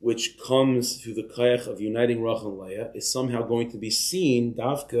 which comes through the kayach of uniting Rachel and Leah, is somehow going to be seen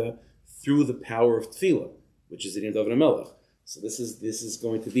davka through the power of tefillah, which is the name of David HaMelech. So this is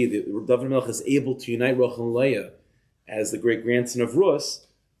going to be, David HaMelech is able to unite Rachel and Leah as the great-grandson of Rus.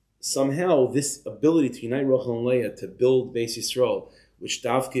 Somehow this ability to unite Rachel and Leah to build Beis Yisrael, which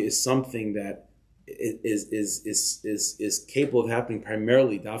Davka is something that is capable of happening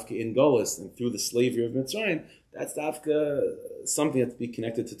primarily Davka in Golos and through the slavery of Mitzrayim, that's Davka something that to be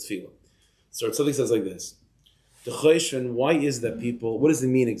connected to Tefillah. So something says like this. The Choshen, why is that people, what does it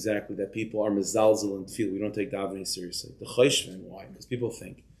mean exactly that people are mezalzel in tefillah? We don't take davening seriously. The Choshen, why? Because people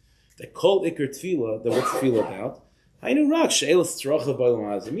think that kol ikar tefillah, that what's tefillah about? Hainu rak she'elas tzrocha b'olam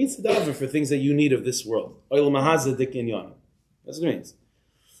hazeh. It means to daven for things that you need of this world. Olam hazeh dik inyanim. That's what it means.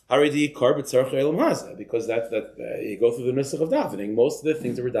 Haredi kar b'tzrocha olam hazeh, because that you go through the nusach of davening. Most of the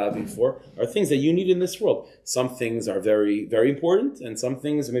things that we're davening for are things that you need in this world. Some things are very, very important, and some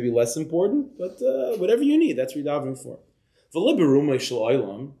things are maybe less important. But whatever you need, that's what you're davening for. V'liberumay shel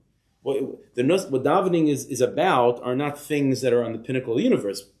olam. What davening is about are not things that are on the pinnacle of the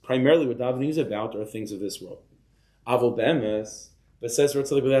universe. Primarily, what davening is about are things of this world. Avol be'emes, but says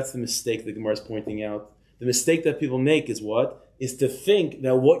that's the mistake the Gemara is pointing out. The mistake that people make is what? Is to think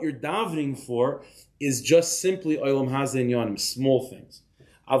that what you're davening for is just simply olam hazeh inyanim, small things.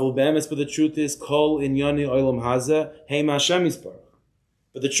 Avol be'emes, but the truth is, kol inyani olam hazeh, heim Hashem yisbarach.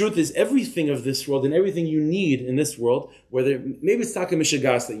 But the truth is, everything of this world and everything you need in this world, whether maybe it's taka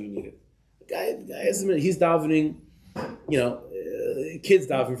mishagas that you need it. The guy he's davening, kids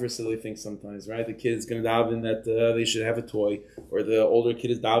davening for silly things sometimes, right? The kid's going to daven that they should have a toy, or the older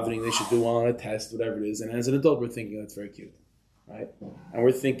kid is davening they should do well on a test, whatever it is. And as an adult, we're thinking that's very cute, right? And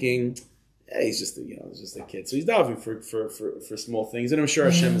we're thinking, he's just a kid. So he's davening for small things, and I'm sure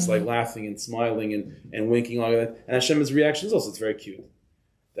Hashem is like laughing and smiling and winking all of that. And Hashem's reaction is also it's very cute.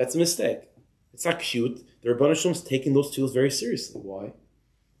 That's a mistake. It's not cute. The Rebbeinu Shalom is taking those tools very seriously. Why?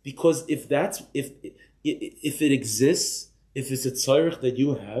 Because if it exists, if it's a tzarech that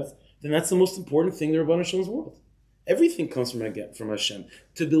you have, then that's the most important thing in the Rebbeinu Shalom's world. Everything comes from Hashem.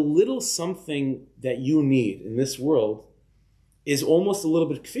 To belittle something that you need in this world is almost a little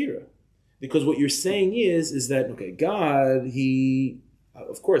bit kfira. Because what you're saying is that, okay, God,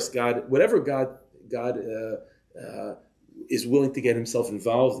 of course, God, whatever God is willing to get himself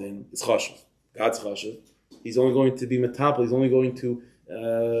involved in, is chashuv. God's chashuv. He's only going to be metapel. He's only going to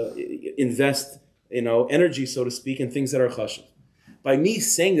invest, energy, so to speak, in things that are chashuv. By me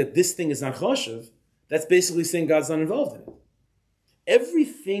saying that this thing is not chashuv, that's basically saying God's not involved in it.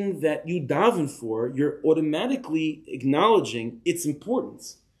 Everything that you daven for, you're automatically acknowledging its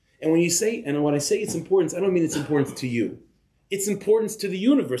importance. And when I say its importance, I don't mean its importance to you. It's importance to the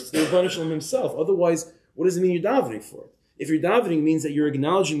universe, to the Rebbeinu Shalom himself. Otherwise, what does it mean you're davening for it? If you're davening, it means that you're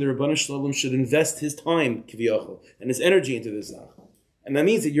acknowledging the Rebbeinu Shalom should invest his time, kiviyachol, and his energy into this zach. And that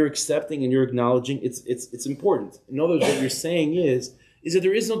means that you're accepting and you're acknowledging it's important. In other words, what you're saying is that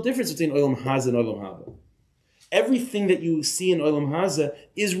there is no difference between Olam Haza and Olam Haba. Everything that you see in Olam Haza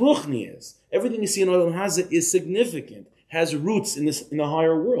is ruchnias. Everything you see in Olam Haza is significant, has roots in the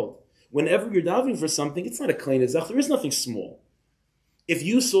higher world. Whenever you're davening for something, it's not a klein zach. There is nothing small. If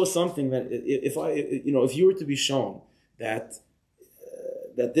you saw something that, if you were to be shown that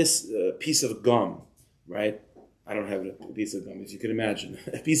this piece of gum, right? I don't have a piece of gum, if you could imagine,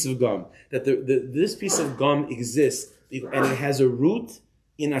 a piece of gum, that this piece of gum exists and it has a root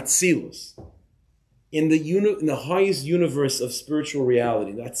in Atzilus, in the highest universe of spiritual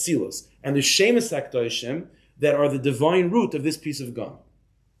reality, the Atzilus, and the Shemus HaKadoshim that are the divine root of this piece of gum.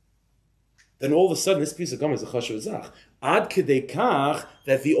 Then all of a sudden, this piece of gum is a chashuv zach. Ad kedei kach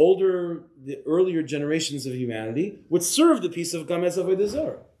that the earlier generations of humanity would serve the piece of gum as avodah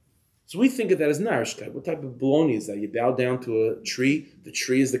zarah. So we think of that as narishkeit. What type of baloney is that? You bow down to a tree. The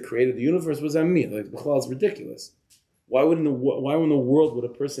tree is the creator of the universe. What does that mean? Like, it's ridiculous. Why in the world would a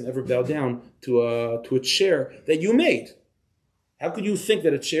person ever bow down to a chair that you made? How could you think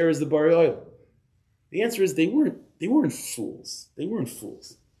that a chair is the Bari Oil? The answer is they weren't fools. They weren't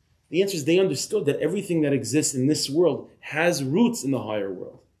fools. The answer is they understood that everything that exists in this world has roots in the higher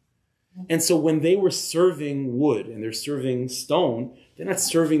world. And so when they were serving wood and they're serving stone, they're not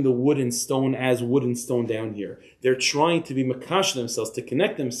serving the wood and stone as wood and stone down here. They're trying to be makash themselves, to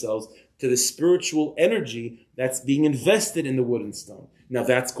connect themselves to the spiritual energy that's being invested in the wood and stone. Now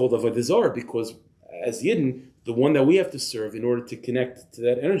that's called avodah zarah, because as Yidden, the one that we have to serve in order to connect to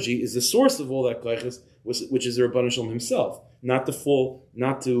that energy is the source of all that koiches, which is the Rebbeinu Shalom himself. Not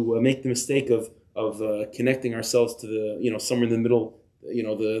to make the mistake of connecting ourselves to the somewhere in the middle,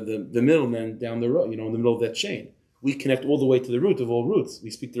 the middleman down the road, in the middle of that chain. We connect all the way to the root of all roots. We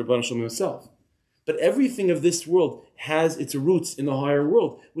speak to Rebbeinu Shalom himself. But everything of this world has its roots in the higher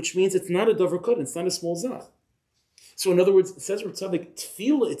world, which means it's not a davar koden, it's not a small zach. So in other words, it says Ritzadik,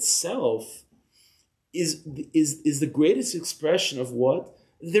 tefillah itself is the greatest expression of what?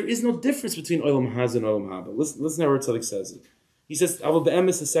 There is no difference between Olam Haz and Olam Haba. Listen how Ritzadik says it. He says, Aval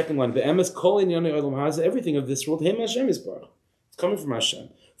be'emes, the second line, be'emes kol inyane Olam Haz, everything of this world, Hem Hashem is baruch. It's coming from Hashem.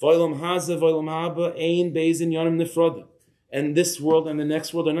 V'olam Haz, v'olam Haba, ein beis inyanim nifrodim. And this world and the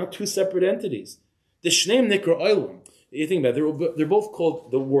next world are not two separate entities. The Shneim Nikra Olam. You think about it, they're both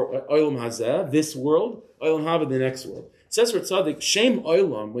called the word Olam Hazeh, this world, Olam Haba, the next world. It says Ritzadik, Shem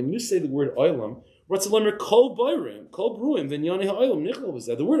Olam, when you say the word Olam, Ratzalamer Kol Bayrim, Kol Bruim, Vinyane Ha'olam, Nichol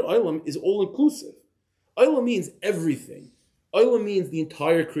Hazeh. The word Olam is all inclusive. Olam means everything. Olam means the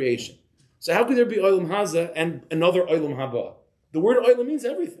entire creation. So how could there be Olam Hazeh and another Olam Haba? The word Olam means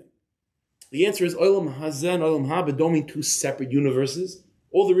everything. The answer is Olam Hazeh and Olam Haba don't mean two separate universes.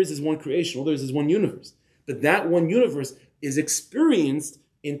 All there is one creation. All there is one universe. But that one universe is experienced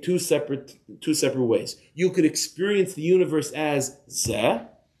in two separate ways. You could experience the universe as Zeh,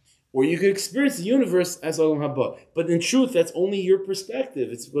 or you could experience the universe as Olam Haba. But in truth, that's only your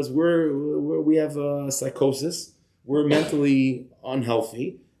perspective. It's because we have psychosis, we're mentally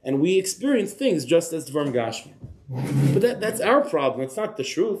unhealthy, and we experience things just as Dvarim Gashmi. But that's our problem. It's not the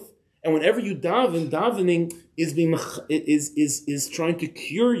truth. And whenever you davening is trying to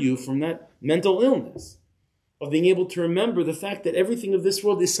cure you from that mental illness of being able to remember the fact that everything of this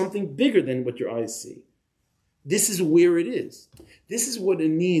world is something bigger than what your eyes see. This is where it is. This is what it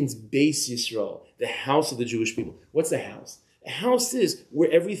means, Beis Yisrael, the house of the Jewish people. What's a house? A house is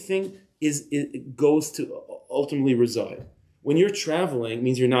where everything goes to ultimately reside. When you're traveling, it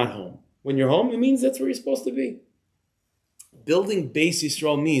means you're not home. When you're home, it means that's where you're supposed to be. Building Beis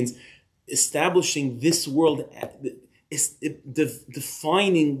Yisrael means establishing this world,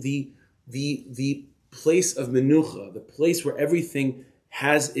 defining the place of menucha, the place where everything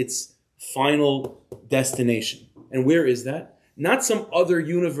has its final destination. And where is that? Not some other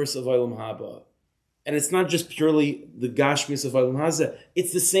universe of Olam Haba. And it's not just purely the Gashmis of Olam Hazeh.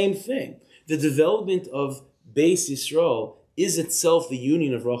 It's the same thing. The development of Beis Yisrael is itself the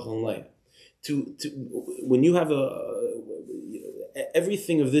union of Rachel and Leah. When you have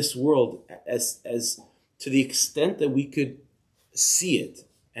everything of this world as to the extent that we could see it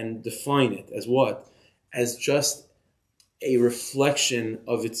and define it as what? As just a reflection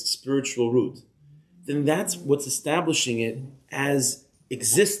of its spiritual root, then that's what's establishing it as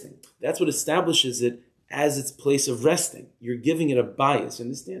existing. That's what establishes it as its place of resting. You're giving it a bias,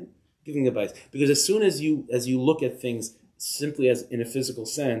 understand? Giving a bias. Because as soon as you look at things simply as in a physical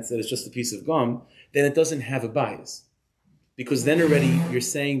sense, that it's just a piece of gum, then it doesn't have a bias. Because then already you're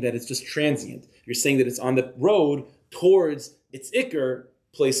saying that it's just transient. You're saying that it's on the road towards its ikr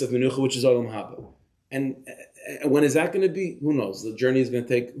place of menucha, which is Olam Haba. And when is that going to be? Who knows? The journey is going to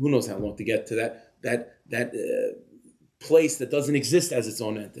take who knows how long to get to that place that doesn't exist as its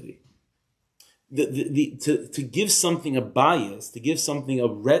own entity. To give something a bias, to give something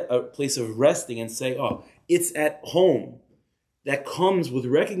a place of resting and say, oh, it's at home, that comes with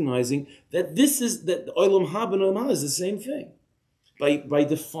recognizing that that Olam Haba and Olam Haba is the same thing. By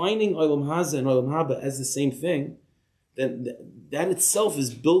defining Olam Hazeh and Olam Haba as the same thing, then that itself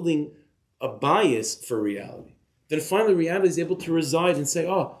is building a bias for reality. Then finally reality is able to reside and say,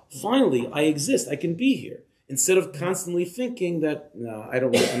 oh, finally I exist, I can be here. Instead of constantly thinking that, no,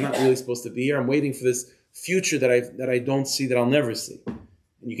 I'm not really supposed to be here, I'm waiting for this future that I don't see, that I'll never see. And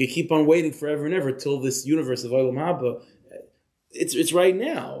you can keep on waiting forever and ever till this universe of Olam Haba, it's right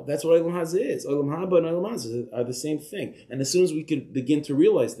now. That's what Olam Hazeh is. Olam Haba and Olam Hazeh are the same thing. And as soon as we can begin to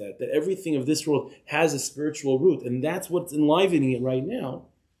realize that everything of this world has a spiritual root, and that's what's enlivening it right now,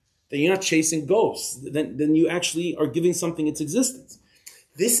 then you're not chasing ghosts. Then you actually are giving something its existence.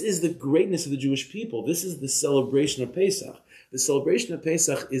 This is the greatness of the Jewish people. This is the celebration of Pesach. The celebration of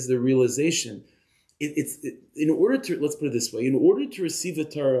Pesach is the realization. Let's put it this way, in order to receive the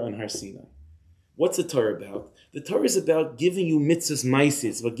Torah on Har Sinai, what's the Torah about? The Torah is about giving you mitzvahs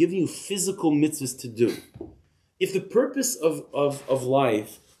ma'asos, about giving you physical mitzvahs to do. If the purpose of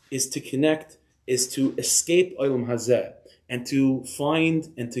life is to connect, is to escape Olam Hazeh, and to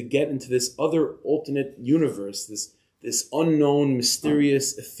find and to get into this other alternate universe, this unknown,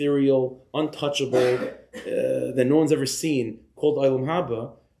 mysterious, ethereal, untouchable, that no one's ever seen, called Olam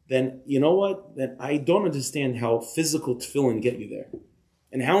Haba, then you know what? Then I don't understand how physical tefillin get you there.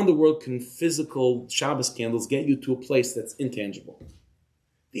 And how in the world can physical Shabbos candles get you to a place that's intangible?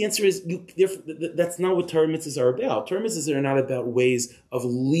 The answer is, that's not what Torah mitzvahs are about. Torah mitzvahs are not about ways of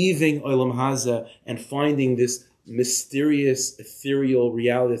leaving Olam Hazeh and finding this mysterious, ethereal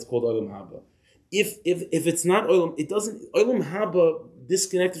reality that's called Olam Haba. If it's not Olam, Olam Haba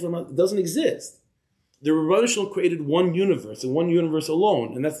disconnected from it doesn't exist. The Rebbeinu Shalom created one universe, and one universe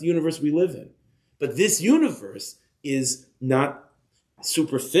alone, and that's the universe we live in. But this universe is not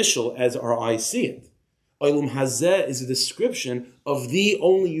superficial as our eyes see it. Olam Hazeh is a description of the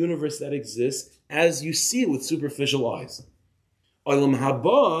only universe that exists as you see it with superficial eyes. Olam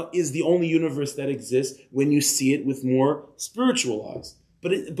Haba is the only universe that exists when you see it with more spiritual eyes.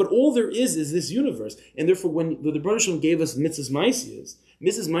 But all there is this universe. And therefore, when the Rebbeinu Shalom gave us mitzvahs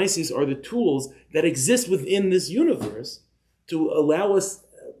ma'asos are the tools that exist within this universe to allow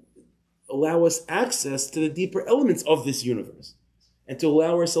us access to the deeper elements of this universe, and to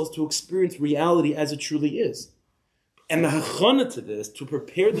allow ourselves to experience reality as it truly is. And the hachana to this, to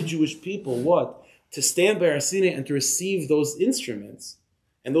prepare the Jewish people, what? To stand by Har Sinai and to receive those instruments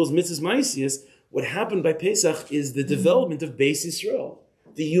and those mitzvahs ma'asos. What happened by Pesach is the development of Beis Yisrael,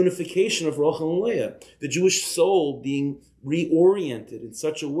 the unification of Rachel and Leah, the Jewish soul being reoriented in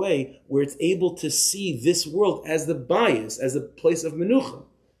such a way where it's able to see this world as the bias, as a place of menucha.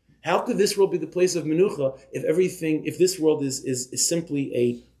 How could this world be the place of menucha if this world is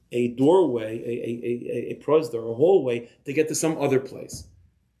simply a doorway, a prosdor, a hallway to get to some other place?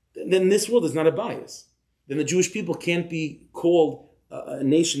 Then this world is not a bias. Then the Jewish people can't be called a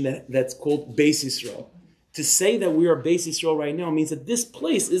nation that's called Beis Yisrael. To say that we are Beis Yisrael right now means that this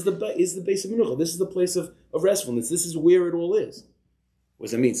place is the base of menucha. This is the place of restfulness. This is where it all is. What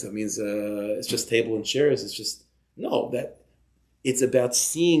does that mean? So it means it's just table and chairs. It's just that. It's about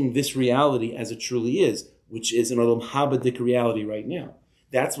seeing this reality as it truly is, which is an Olam Habadik reality right now.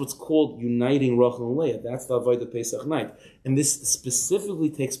 That's what's called uniting Rachel and Leah. That's the Avodah Pesach night. And this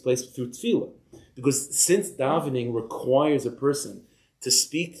specifically takes place through tefillah. Because since davening requires a person to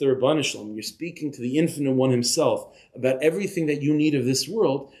speak to the Rabbanu Shalom, you're speaking to the Infinite One Himself about everything that you need of this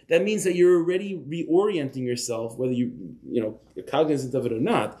world, that means that you're already reorienting yourself, whether you're cognizant of it or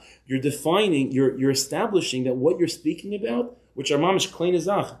not. You're defining, you're establishing that what you're speaking about, which are mamish klein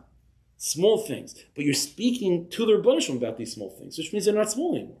ezach, small things, but you're speaking to the Rabbanu Shalom about these small things, which means they're not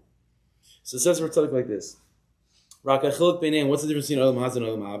small anymore. So it says for tzaddik like this. What's the difference between Olam Hazeh and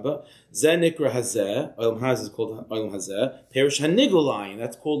Olam Haba? Zeh nikra hazeh. Olam Hazeh is called Olam Hazeh. Perish hanigulayin.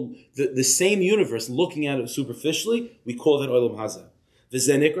 That's called the same universe. Looking at it superficially, we call that Olam Hazeh.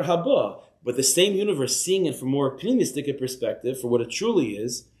 V'zeh nikra haba. But the same universe, seeing it from a more opinionistic perspective, for what it truly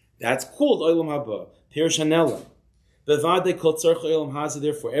is, that's called Olam Haba. Perish hanela.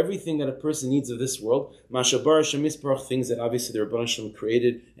 Therefore, everything that a person needs of this world, things that obviously the Rebbeinu Shalom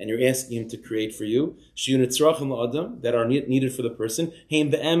created and you're asking Him to create for you, that are needed for the person, they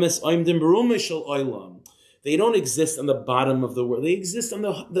don't exist on the bottom of the world. They exist on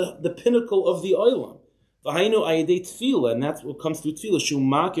the pinnacle of the olam. And that's what comes through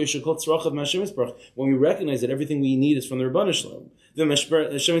tefillah. When we recognize that everything we need is from the Rebbeinu Shalom. And if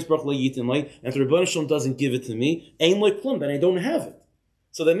the Rebbeinu Shalom doesn't give it to me, then I don't have it.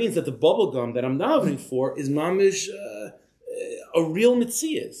 So that means that the bubble gum that I'm davening for is mamish a real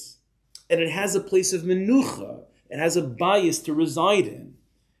mitzias. And it has a place of menucha. It has a bias to reside in.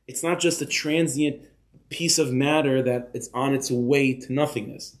 It's not just a transient piece of matter that it's on its way to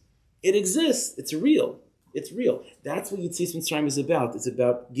nothingness. It exists. It's real. It's real. That's what Yetzias Mitzrayim is about. It's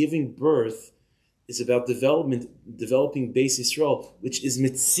about giving birth. It's about developing Beis Yisrael, which is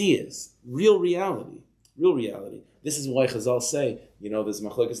mitzias, real reality. Real reality. This is why Chazal say, there's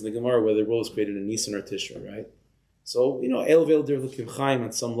machlokes in the Gemara whether the world was created in Nisan or Tishrei, right? So, El Veil Der L'Kim Chaim,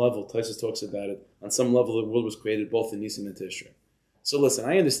 on some level, Taisus talks about it, on some level the world was created both in Nisan and Tishrei. So listen,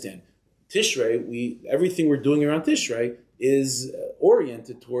 I understand. Tishrei, everything we're doing around Tishrei is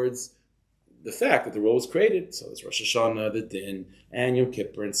oriented towards the fact that the world was created. So it's Rosh Hashanah, the Din, and Yom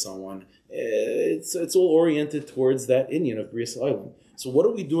Kippur, and so on. It's all oriented towards that Inyan of Bris Olam. So what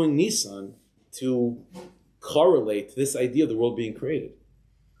are we doing Nisan to correlate this idea of the world being created?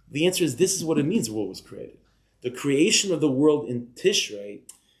 The answer is this is what it means the world was created. The creation of the world in Tishrei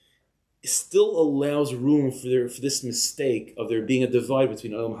still allows room for this mistake of there being a divide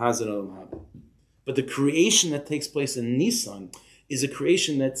between Olam Hazeh and Olam Haba. But the creation that takes place in Nisan is a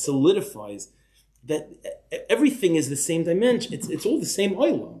creation that solidifies that everything is the same dimension. It's all the same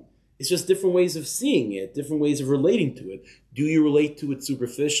olam. It's just different ways of seeing it, different ways of relating to it. Do you relate to it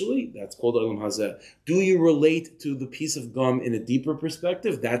superficially? That's called Olam Hazeh. Do you relate to the piece of gum in a deeper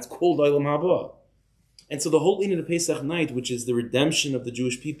perspective? That's called Olam Haba. And so the whole Inyan of Pesach night, which is the redemption of the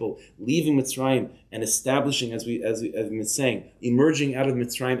Jewish people, leaving Mitzrayim and establishing, as we've been saying, emerging out of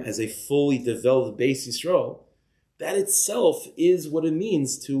Mitzrayim as a fully developed Beis Yisrael, that itself is what it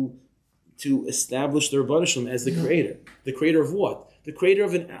means to establish the Rebbeinu Shalom as the creator. The creator of what? The creator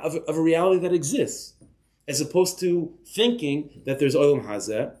of a reality that exists, as opposed to thinking that there's Olam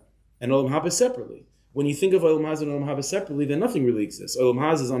Hazeh and Olam Haba separately. When you think of Olam Hazeh and Olam Haba separately, then nothing really exists. Olam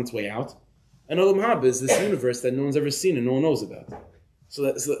Hazeh is on its way out, and Olam Haba is this universe that no one's ever seen and no one knows about.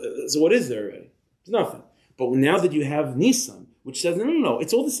 So what is there already? There's nothing. But now that you have Nisan, which says, no,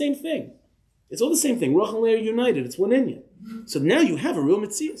 it's all the same thing. It's all the same thing. Ruach and Leah are united. It's one Inyan. So now you have a real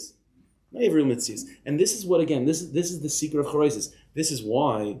Metzias. Now you have a real Metzias. And this is what, again, this is the secret of Choraisis. This is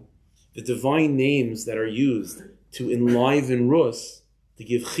why the divine names that are used to enliven Rus, to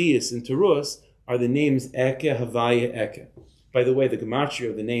give Chiyas into Rus, are the names Eke, Havaya, Eke. By the way, the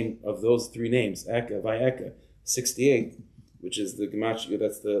gematria of the name of those three names, Eke, Havaya, Eke, 68, which is the gematria,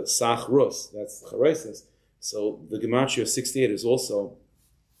 that's the Sach Rus, that's Choraisis. So the gematria of 68 is also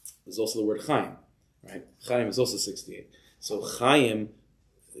the word Chaim, right? Chaim is also 68. So Chaim,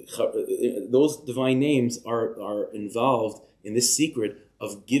 those divine names are involved in this secret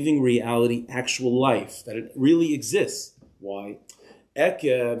of giving reality actual life, that it really exists. Why?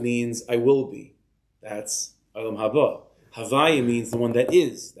 Eke means I will be. That's Olam Haba. Havaya means the one that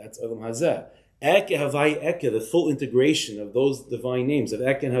is. That's Olam Hazeh. Eke, Havaya, Eke, the full integration of those divine names of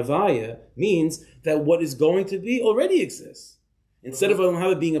Eke and Havaya means that what is going to be already exists. Instead of Olam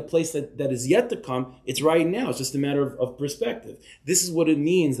Haba being a place that is yet to come, it's right now. It's just a matter of perspective. This is what it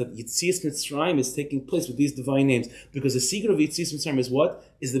means that Yetzias Mitzrayim is taking place with these divine names. Because the secret of Yetzias Mitzrayim is what?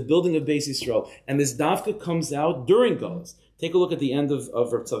 Is the building of Beis Yisrael. And this Dafka comes out during Galus. Take a look at the end of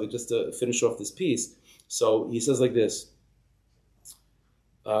Reb Tzaddik, just to finish off this piece. So he says like this,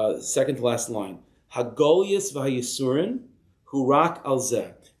 second to last line, Hagolius v'hayisurin hurak al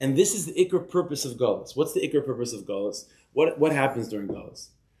zeh. And this is the ikar purpose of Galus. What's the ikar purpose of Galus? What happens during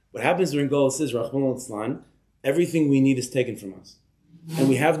Galus? What happens during Galus is, Rachmana litzlan, everything we need is taken from us. and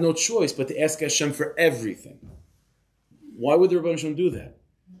we have no choice but to ask Hashem for everything. Why would the Rebbeinu Shalom do that?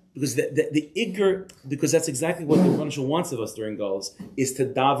 Because the Iker, because that's exactly what the Rebbeinu Shalom wants of us during Galus, is to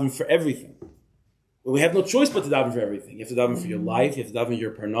daven for everything. Well, we have no choice but to daven for everything. You have to daven for your life, you have to daven for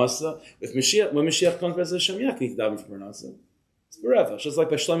your parnasa. When Mashiach comes, Hashem, you need to daven for parnasa. It's forever. Just like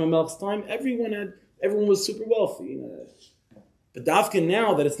by Shlomo Melech's time, everyone was super wealthy. But davka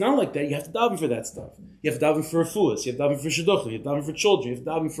now that it's not like that, you have to daven for that stuff. You have to daven for refuahs, you have to daven for shidduchim, you have to daven for children, you have to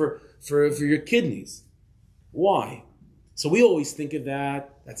daven for your kidneys. Why? So we always think of that.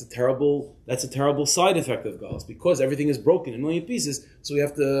 That's a terrible side effect of Galus, because everything is broken in a million pieces. So we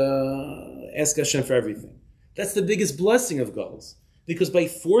have to ask Hashem for everything. That's the biggest blessing of Galus, because by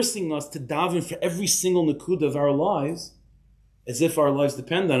forcing us to daven for every single nakuda of our lives, as if our lives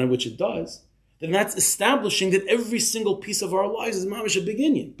depend on it, which it does, then that's establishing that every single piece of our lives is mamash a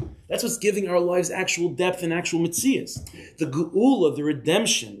beginning. That's what's giving our lives actual depth and actual mitzias. The Geulah, the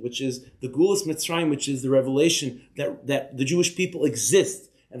redemption, which is the Geulas Mitzrayim, which is the revelation that the Jewish people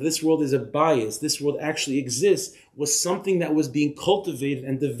exist, and this world is a bias, this world actually exists, was something that was being cultivated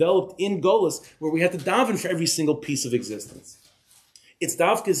and developed in Golas, where we had to daven for every single piece of existence. It's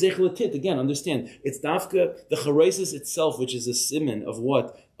dafka zechelatit. Again, understand. It's dafka the charesis itself, which is a siman of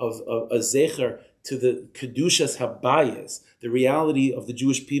what? Of a zecher to the kedushas habayas, the reality of the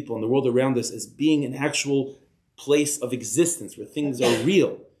Jewish people and the world around us as being an actual place of existence where things are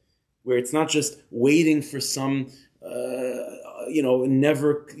real, where it's not just waiting for some,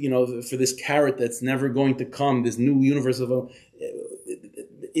 never, for this carrot that's never going to come, this new universe of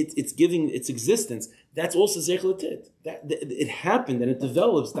it's giving its existence. That's also zechelatit. That it happened and it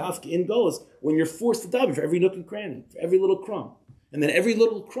develops dafka in Golas when you're forced to daven for every nook and cranny, for every little crumb. And then every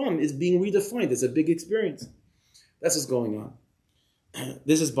little crumb is being redefined as a big experience. That's what's going on.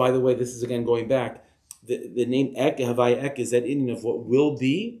 This is, by the way, again going back. The name Ek, Havaya Ek, is that Indian of what will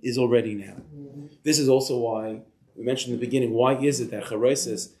be is already now. Mm-hmm. This is also why we mentioned in the beginning, why is it that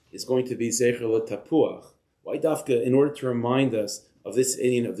Charesis is going to be Zecher Tapuach? Why dafka? In order to remind us of this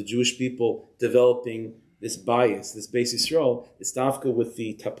Indian of the Jewish people developing this bias, this Beis Yisrael, it's dafka with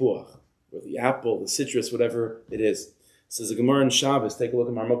the Tapuach, or the apple, the citrus, whatever it is. Says the Gemara in Shabbos, take a look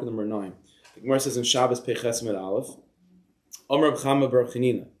at Marmukah number 9. The Gemara says in Shabbos, Peches Med Aleph, Omer Reb Chama bar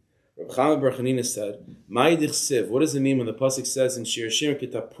Chanina. Reb Chama bar Chanina said, Ma'idich Siv, what does it mean when the Pasuk says in Shir Shir ki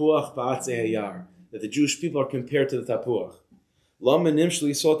Tapuach ba'atzei hayar, that the Jewish people are compared to the Tapuach? Lama nimshli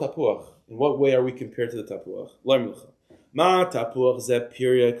yisol Tapuach. In what way are we compared to the Tapuach? L'milcha. Ma Tapuach ze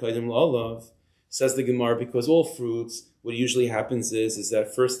pirya kaidim la'olav. Says the Gemara, because all fruits, what usually happens is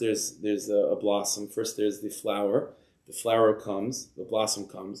that first there's a blossom, first there's the flower comes, the blossom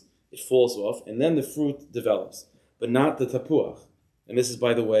comes, it falls off, and then the fruit develops, but not the tapuach. And this is,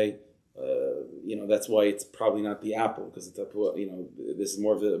 by the way, that's why it's probably not the apple, because the tapuach, this is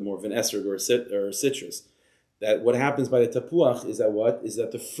more of an esrog or a citrus. That what happens by the tapuach is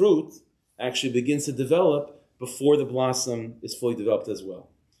that the fruit actually begins to develop before the blossom is fully developed as well.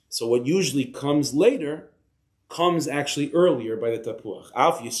 So what usually comes later comes actually earlier by the tapuach.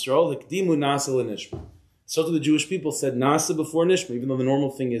 Af Yisrael hikdimu nasa l'nishma. So to the Jewish people said nasa before nishma, even though the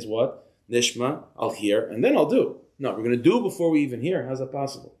normal thing is what? Nishma, I'll hear, and then I'll do. No, we're going to do before we even hear. How's that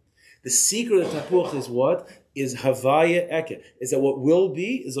possible? The secret of tapuach is what? Is havaya eke. Is that what will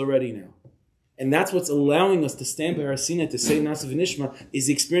be is already now. And that's what's allowing us to stand by our sina to say nasa v'nishma is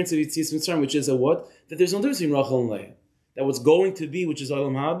the experience of Yitzias Mitzrayim, which is a what? That there's no difference between Rachel and Leah. That what's going to be, which is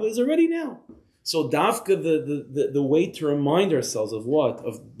Olam Haba, is already now. So dafka, the way to remind ourselves of what?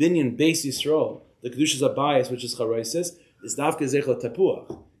 Of Binyan Beis Yisrael, the Kedushas Abayis, which is Charaisis, is dafka Zechel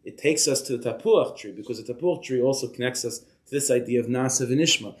Tapuach. It takes us to the Tapuach tree, because the Tapuach tree also connects us to this idea of Nasa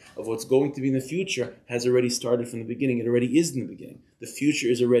v'Nishma, of what's going to be in the future has already started from the beginning. It already is in the beginning. The future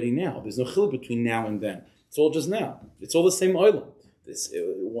is already now. There's no chiluk between now and then. It's all just now. It's all the same oilam.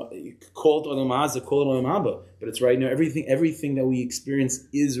 You call it Olam Hazeh, call it Olam Haba, but it's right now. Everything that we experience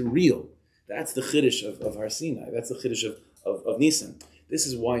is real. That's the chiddush of Har Sinai. That's the chiddush of Nisan. This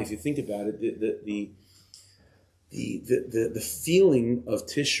is why, if you think about it, the feeling of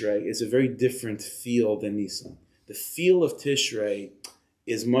Tishrei is a very different feel than Nisan. The feel of Tishrei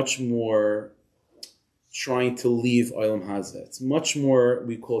is much more trying to leave Olam Hazeh. It's much more,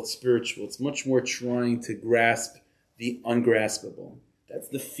 we call it spiritual. It's much more trying to grasp the ungraspable. That's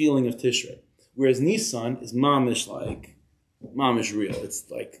the feeling of Tishrei. Whereas Nisan is mamish real.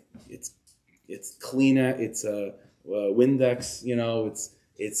 It's like it's cleaner. It's Windex.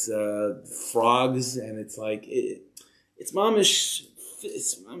 It's frogs, and it's like it's mamish.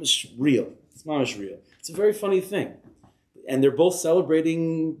 It's mamish real. It's mamish real. It's a very funny thing, and they're both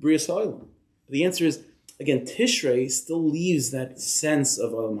celebrating Brias Ha'olam. The answer is again, Tishrei still leaves that sense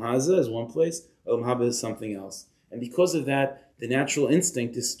of Olam Haza as one place, Olam Haba is something else. And because of that, the natural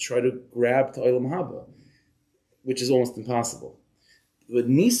instinct is to try to grab to Olam Haba, which is almost impossible. But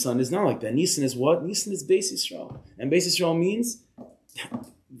Nisan is not like that. Nisan is what? Nisan is Beis Yisrael. And Beis Yisrael means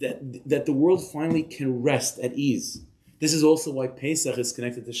that the world finally can rest at ease. This is also why Pesach is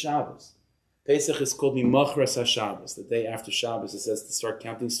connected to Shabbos. Pesach is called Mimachras HaShabbos. The day after Shabbos, it says to start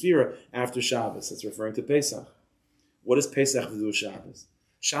counting Sfira after Shabbos. It's referring to Pesach. What does Pesach have to do with Shabbos?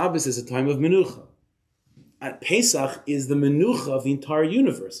 Shabbos is a time of Menucha. Pesach is the Menucha of the entire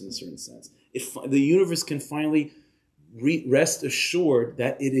universe in a certain sense. If the universe can finally rest assured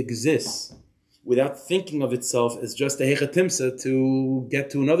that it exists without thinking of itself as just a hechatimsa to get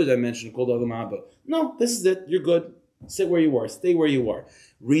to another dimension called Olam Haba. No, this is it. You're good. Sit where you are. Stay where you are.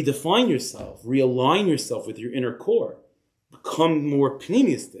 Redefine yourself. Realign yourself with your inner core. Become more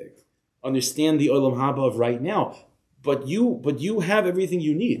pneumistic. Understand the Olam Haba of right now. But you have everything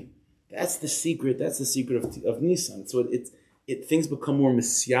you need. That's the secret. That's the secret of Nisan. So things become more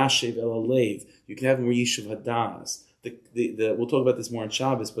misyashev el alev. You can have more yishuv hadas. We'll talk about this more on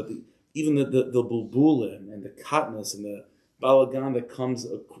Shabbos, but even the bulbulim and the katnas and the balagan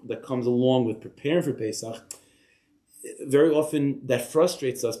that comes along with preparing for Pesach, very often that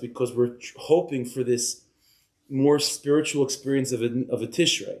frustrates us because we're hoping for this more spiritual experience of a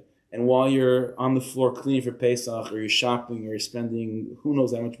Tishrei. And while you're on the floor cleaning for Pesach, or you're shopping, or you're spending who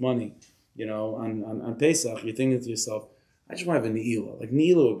knows how much money, on Pesach, you're thinking to yourself, I just want to have a Ne'ilah. Like,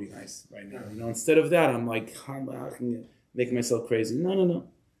 Ne'ilah would be nice right now. Instead of that, I'm like, I'm making myself crazy. No.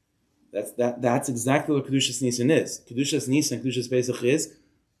 That's exactly what Kedushas Nisan is. Kedushas Nisan, Kedushas Pesach is,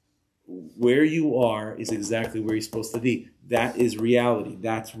 where you are is exactly where you're supposed to be. That is reality.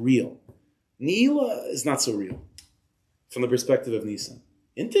 That's real. Ne'ilah is not so real from the perspective of Nisan.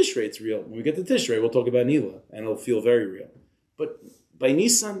 In Tishrei, it's real. When we get to Tishrei, we'll talk about Ne'ilah, and it'll feel very real. But by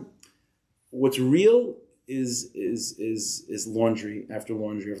Nisan, what's real is laundry after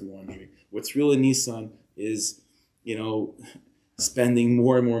laundry after laundry. What's real in Nisan is, spending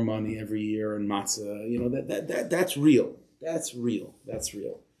more and more money every year on matzah. That's real. That's real. That's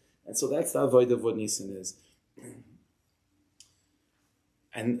real. And so that's the avoid of what Nisan is.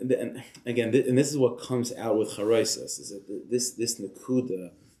 And again, this is what comes out with Charaisas, is that this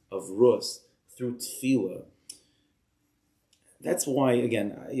Nakuda of Rus through Tefillah. That's why,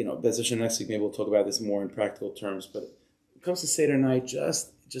 again, Bez Hashem next week, maybe we'll talk about this more in practical terms, but when it comes to Seder night,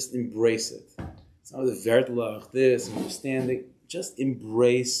 just embrace it. It's not the vertlach, this, understanding. Just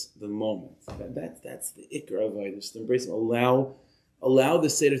embrace the moment. That's the ikar of it. Just embrace it. Allow the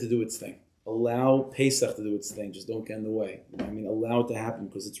Seder to do its thing. Allow Pesach to do its thing. Just don't get in the way. Allow it to happen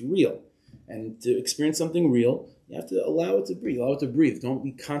because it's real. And to experience something real, you have to allow it to breathe. Allow it to breathe. Don't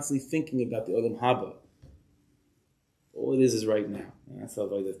be constantly thinking about the Olam Haba. All it is right now. And that's the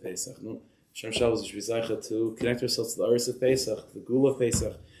avodah of Pesach. Shem Shabbos is to connect ourselves to the Aris of Pesach, the Geulah of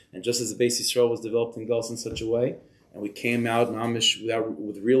Pesach. And just as the Beis Yisrael was developed in Gauls in such a way, and we came out mamish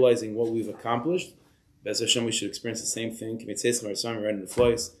with realizing what we've accomplished, Bez Hashem, we should experience the same thing. Right in the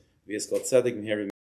flies.